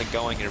get something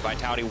going here.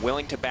 Vitality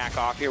willing to back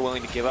off here,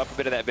 willing to give up a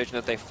bit of that vision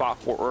that they fought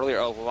for earlier.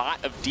 A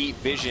lot of deep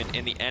vision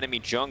in the enemy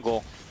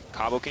jungle.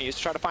 Kobbe can use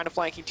to try to find a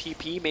flanking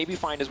TP, maybe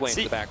find his way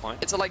into the back line.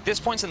 It's like this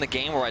point in the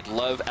game where I'd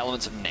love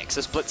elements of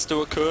Nexus Blitz to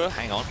occur.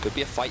 Hang on, could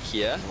be a fight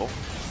here. Oh.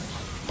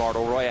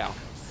 Battle Royale.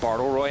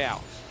 Battle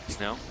Royale.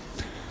 No?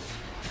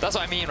 That's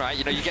what I mean, right?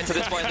 You know, you get to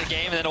this point in the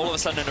game, and then all of a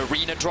sudden an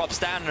arena drops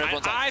down, and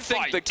everyone's like, I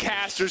think the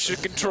caster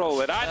should control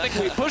it. I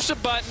think we push a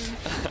button,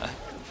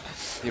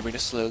 the arena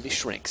slowly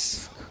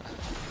shrinks.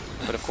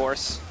 But of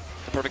course,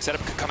 the perfect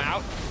setup could come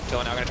out.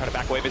 Attila now going to try to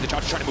back away.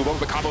 Vizicsacsi trying to move over,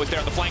 but Kobbe is there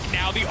on the flank.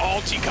 Now the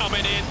ulti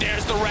coming in.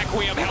 There's the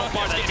Requiem. Health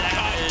bar's getting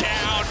cut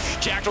down.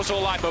 Jactroll still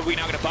alive, but we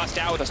now going to bust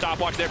out with a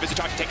stopwatch there.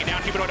 Vizicsacsi taken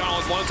down. Humanoid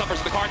on his lone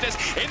suffers the Karthus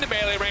in the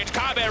melee range.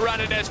 Kobbe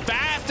running as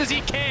fast as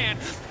he can.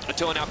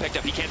 Attila now picked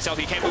up. He can't stealth.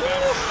 He can't move out.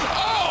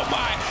 Oh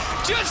my!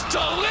 Just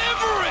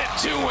deliver it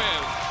to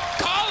him.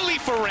 Call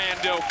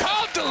Ferrando.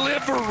 Call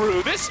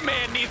Deliveroo. This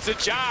man needs a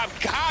job.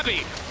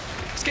 Kobbe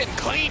Map's getting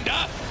cleaned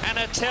up. And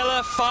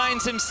Attila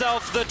finds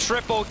himself the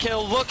triple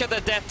kill. Look at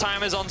the death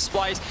timers on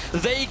Splyce.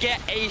 They get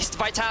aced.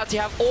 Vitality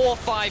have all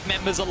 5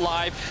 members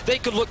alive. They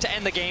could look to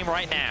end the game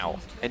right now.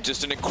 And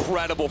just an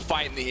incredible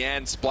fight in the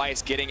end.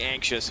 Splyce getting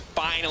anxious.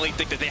 Finally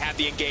think that they have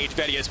the engaged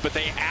Vedius, but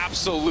they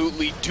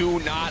absolutely do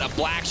not. A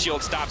Black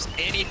Shield stops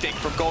anything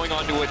from going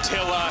on to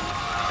Attila.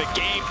 The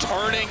game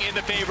turning in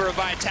the favor of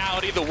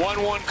Vitality. The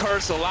 1-1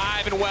 curse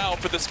alive and well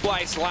for the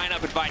Splyce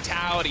lineup and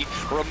Vitality,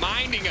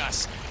 reminding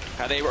us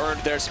how they earned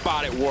their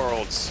spot at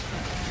Worlds.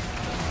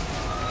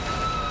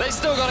 They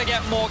still got to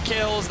get more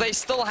kills. They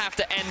still have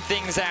to end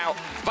things out.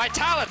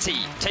 Vitality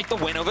take the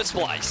win over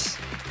Splyce.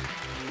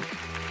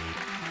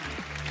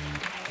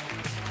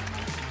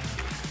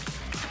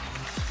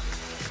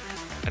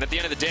 And at the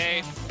end of the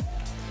day,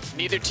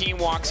 neither team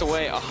walks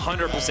away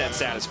 100%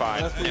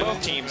 satisfied.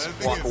 Both teams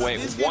walk away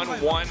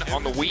 1-1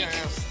 on the week.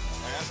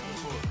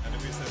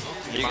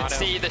 You can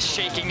see the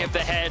shaking of the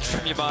head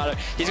from Yamato.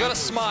 He's got a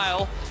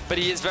smile, but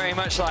he is very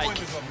much like,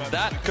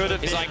 that could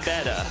have been like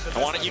better.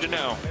 I wanted you to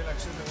know,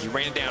 you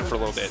ran it down for a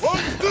little bit. 1,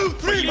 2,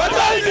 3,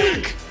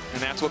 and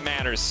that's what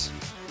matters.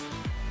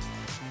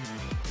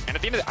 And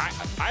at the end of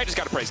the I just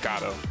got to praise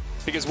Kobbe.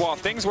 Because while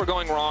things were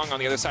going wrong on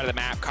the other side of the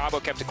map,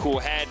 Kobbe kept a cool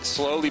head,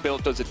 slowly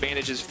built those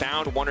advantages,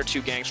 found 1 or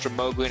 2 ganks from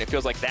Mowgli, and it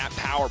feels like that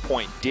power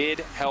point did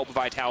help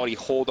Vitality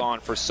hold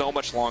on for so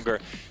much longer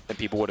than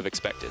people would have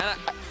expected. And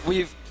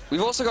we've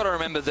also got to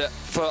remember that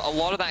for a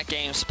lot of that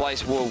game,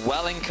 Splyce were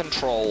well in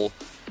control.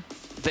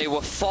 They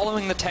were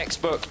following the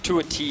textbook to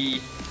a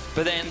T,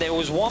 but then there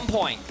was one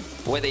point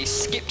where they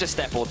skipped a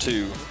step or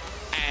two,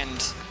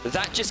 and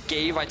that just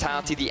gave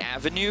Vitality the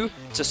avenue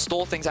to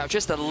stall things out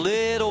just a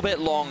little bit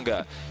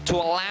longer, to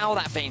allow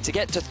that Vayne to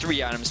get to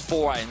 3 items,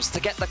 4 items, to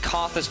get the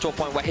Karthus to a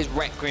point where his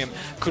Requiem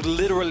could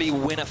literally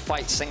win a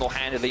fight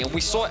single-handedly. And we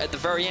saw it at the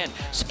very end.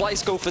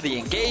 Splyce go for the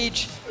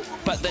engage,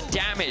 but the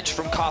damage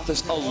from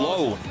Karthus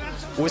alone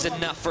was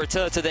enough for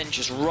Attila to then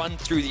just run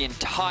through the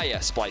entire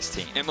Splyce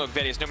team. And look,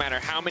 Vedius, no matter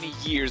how many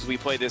years we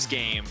play this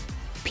game,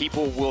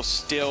 people will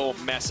still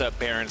mess up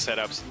Baron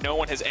setups. No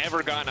one has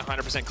ever gotten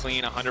 100%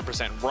 clean,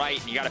 100% right.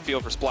 And you got to feel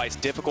for Splyce,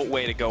 difficult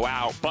way to go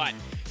out. But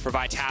for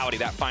Vitality,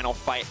 that final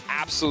fight,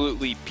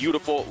 absolutely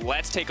beautiful.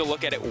 Let's take a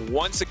look at it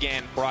once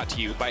again, brought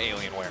to you by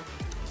Alienware.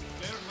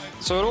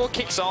 So it all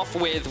kicks off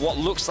with what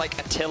looks like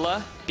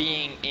Attila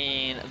being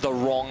in the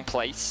wrong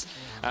place.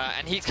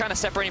 And he's kind of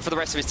separating for the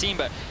rest of his team,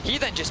 but he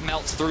then just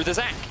melts through the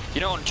Zac.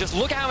 You know, and just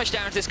look at how much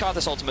damage this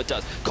Karthus ultimate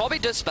does.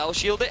 Kobbe does spell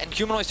shield it, and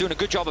Humanoid's doing a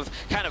good job of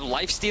kind of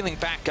life-stealing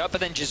back up, but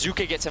then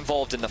Jiizuke gets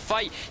involved in the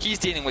fight. He's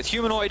dealing with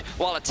Humanoid,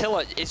 while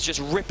Attila is just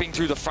ripping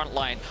through the front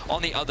line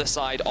on the other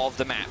side of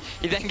the map.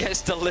 He then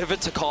gets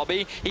delivered to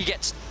Kobbe. He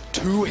gets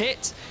 2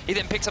 hits. He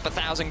then picks up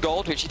 1,000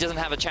 gold, which he doesn't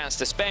have a chance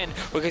to spend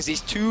because he's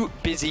too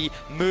busy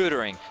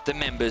murdering the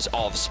members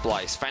of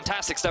Splyce.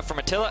 Fantastic stuff from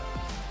Attila.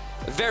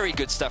 Very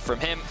good stuff from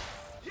him.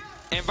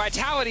 And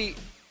Vitality,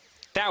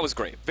 that was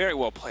great. Very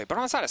well played. But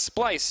on the side of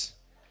Splyce,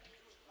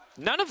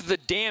 none of the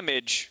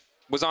damage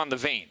was on the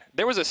Vayne.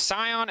 There was a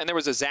Sion and there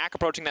was a Zac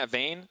approaching that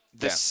Vayne.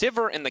 The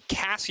Sivir and the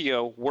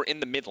Cassio were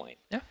in the mid lane.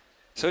 Yeah.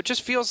 So it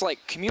just feels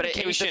like communication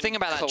But it was the thing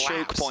about that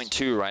choke point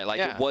too, right? Like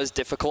it was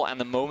difficult, and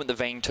the moment the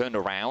Vayne turned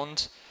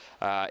around,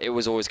 it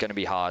was always going to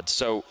be hard.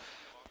 So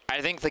I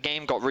think the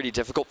game got really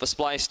difficult for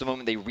Splyce the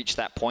moment they reached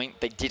that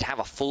point. They did have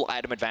a full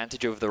item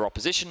advantage over their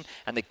opposition,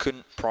 and they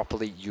couldn't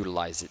properly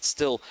utilize it.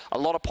 Still, a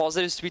lot of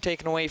positives to be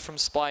taken away from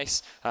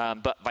Splyce,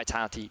 but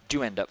Vitality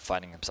do end up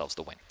finding themselves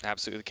the win.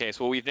 Absolutely the case.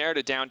 Well, we've narrowed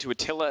it down to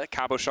Attila,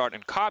 Cabochard,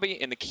 and Kobbe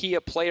in the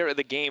Kia Player of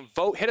the Game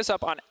vote. Hit us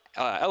up on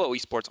LO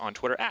Esports on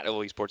Twitter, at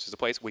LO Esports is the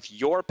place, with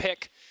your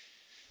pick.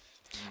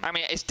 I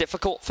mean, it's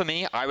difficult for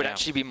me. I would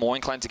actually be more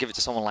inclined to give it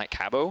to someone like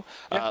Kobbe,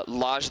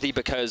 largely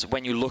because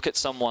when you look at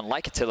someone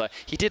like Attila,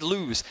 he did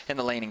lose in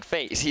the laning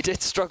phase. He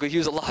did struggle. He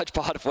was a large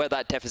part of where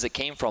that deficit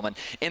came from. And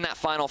in that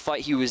final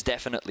fight, he was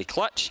definitely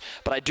clutch.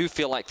 But I do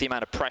feel like the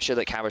amount of pressure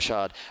that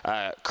Cabochard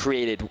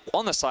created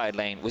on the side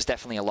lane was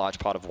definitely a large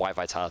part of why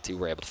Vitality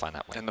were able to find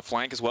that win. And the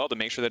flank as well to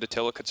make sure that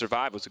Attila could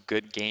survive was a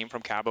good game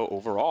from Kobbe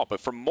overall. But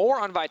for more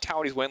on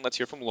Vitality's win, let's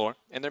hear from Lore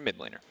and their mid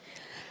laner.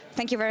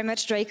 Thank you very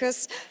much,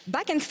 Dracos.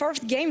 Back and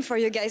forth game for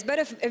you guys, but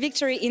a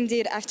victory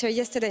indeed after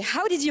yesterday.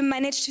 How did you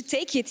manage to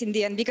take it in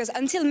the end? Because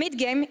until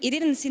mid-game, it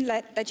didn't seem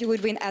like that you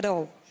would win at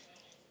all.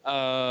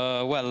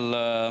 Our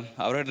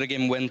early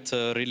game went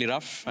really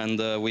rough,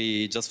 and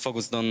we just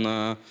focused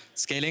on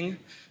scaling.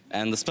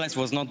 And the Splyce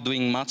was not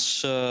doing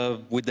much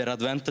with their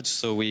advantage,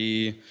 so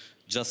we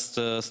just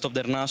stopped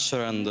their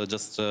Nasher and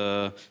just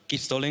keep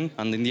stalling.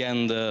 And in the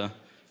end,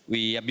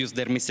 we abused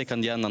their mistake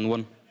in the end and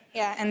won.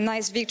 Yeah, and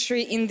nice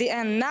victory in the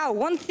end. Now,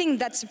 one thing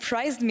that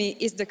surprised me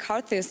is the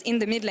Karthus in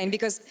the mid lane,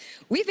 because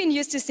we've been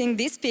used to seeing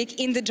this pick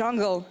in the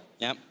jungle.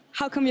 Yeah.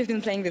 How come you've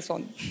been playing this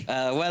one?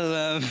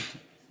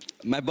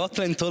 My bot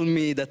lane told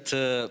me that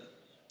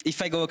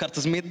if I go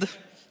Karthus mid,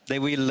 they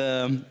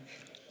will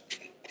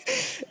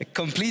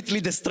completely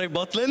destroy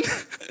bot lane.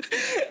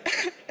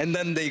 And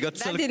then they got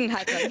that didn't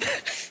happen.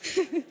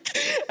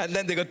 and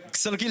then they got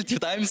solo killed 2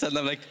 times, and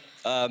I'm like,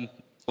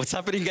 what's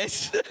happening,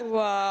 guys?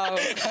 Wow.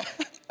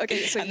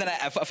 Okay, so And then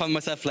I found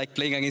myself like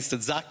playing against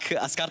Zach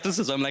as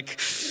Karthus, so I'm like,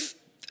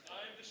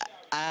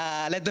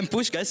 let them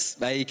push, guys.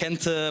 I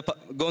can't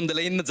go on the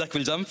lane, Zach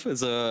will jump.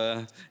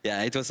 So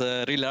yeah, it was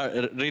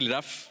really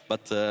rough,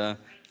 but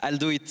I'll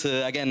do it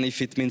again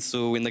if it means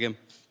to win the game.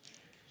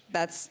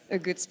 that's a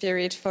good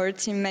spirit for a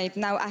teammate.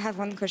 Now I have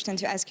one question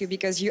to ask you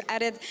because you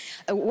added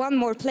one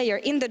more player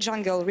in the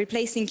jungle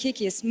replacing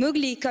Kikis,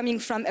 Mowgli coming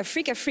from a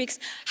Freak of Freaks.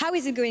 How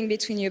is it going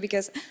between you?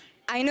 Because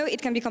I know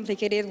it can be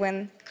complicated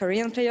when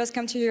Korean players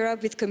come to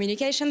Europe with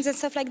communications and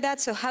stuff like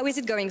that. So how is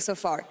it going so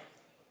far?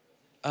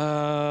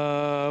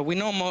 We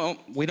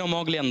know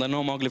Mowgli and I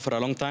know Mowgli for a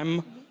long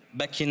time.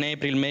 Back in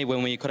April, May,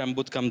 when we Korean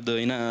bootcamped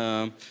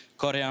in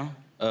Korea,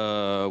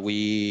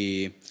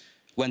 we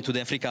went to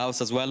the Africa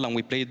house as well and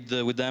we played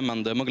with them,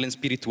 and Mowgli and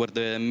Spirit were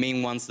the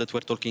main ones that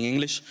were talking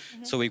English.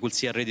 So we could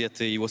see already that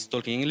he was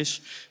talking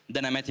English.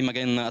 Then I met him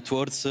again at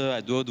VODS,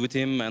 I duoed with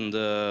him, and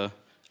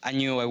I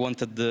knew I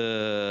wanted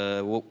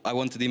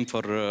him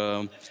for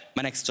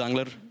my next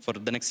jungler for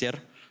the next year.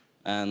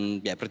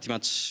 And yeah, pretty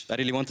much I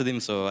really wanted him,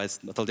 so I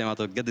told him how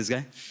to get this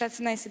guy. That's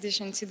a nice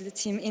addition to the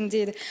team,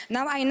 indeed.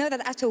 Now I know that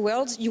after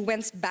Worlds you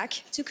went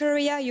back to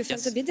Korea. You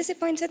felt a bit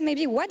disappointed,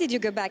 maybe. Why did you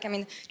go back? I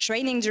mean,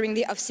 training during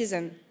the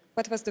off-season.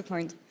 What was the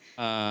point?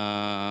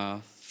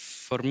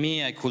 For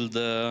me, I could,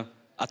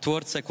 at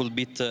Worlds, I could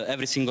beat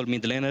every single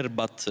mid laner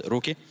but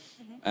Rookie.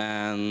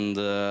 And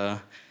I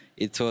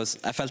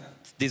felt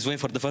this way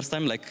for the first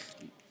time, like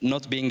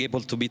not being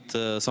able to beat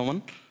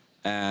someone.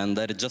 And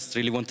I just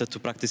really wanted to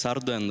practice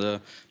hard. And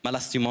my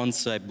last 2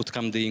 months, I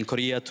bootcamped in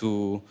Korea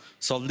to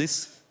solve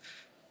this.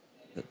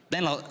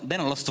 Then I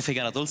lost to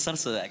Figure at All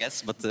Stars, I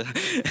guess, but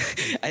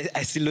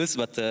I still lose.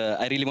 But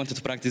I really wanted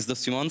to practice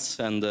those 2 months,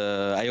 and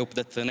I hope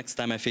that next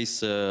time I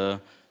face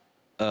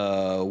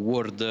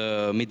world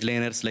mid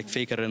laners like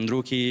Faker and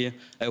Rookie,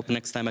 I hope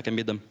next time I can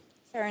beat them.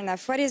 Fair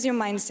enough. What is your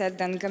mindset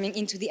then coming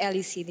into the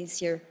LEC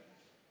this year?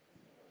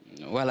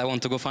 Well, I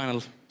want to go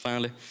final,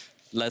 finally.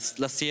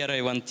 Last year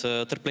I went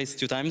 3rd place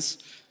 2 times,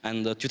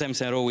 and 2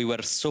 times in a row we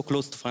were so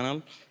close to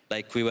final.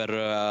 Like we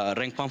were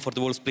rank 1 for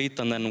the whole split,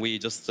 and then we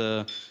just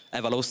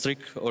have a low streak,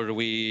 or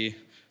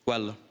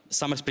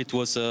summer split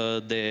was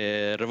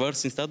the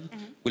reverse instead.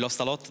 We lost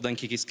a lot, then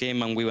Kikis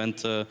came and we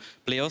went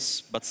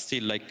playoffs, but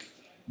still, like,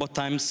 both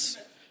times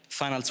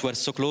finals were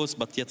so close,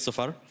 but yet so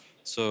far.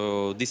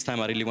 So this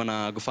time I really want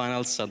to go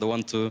finals. I don't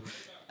want to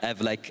have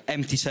like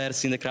empty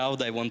chairs in the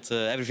crowd. I want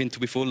everything to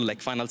be full.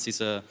 Like finals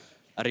is a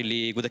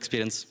really good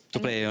experience to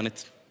play on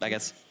it, I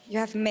guess. You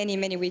have many,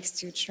 many weeks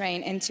to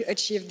train and to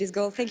achieve this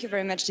goal. Thank you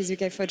very much,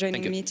 Jiizuke, for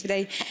joining me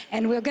today.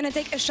 And we're going to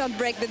take a short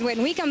break, but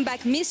when we come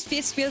back,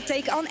 Misfits will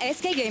take on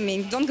SK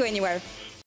Gaming. Don't go anywhere.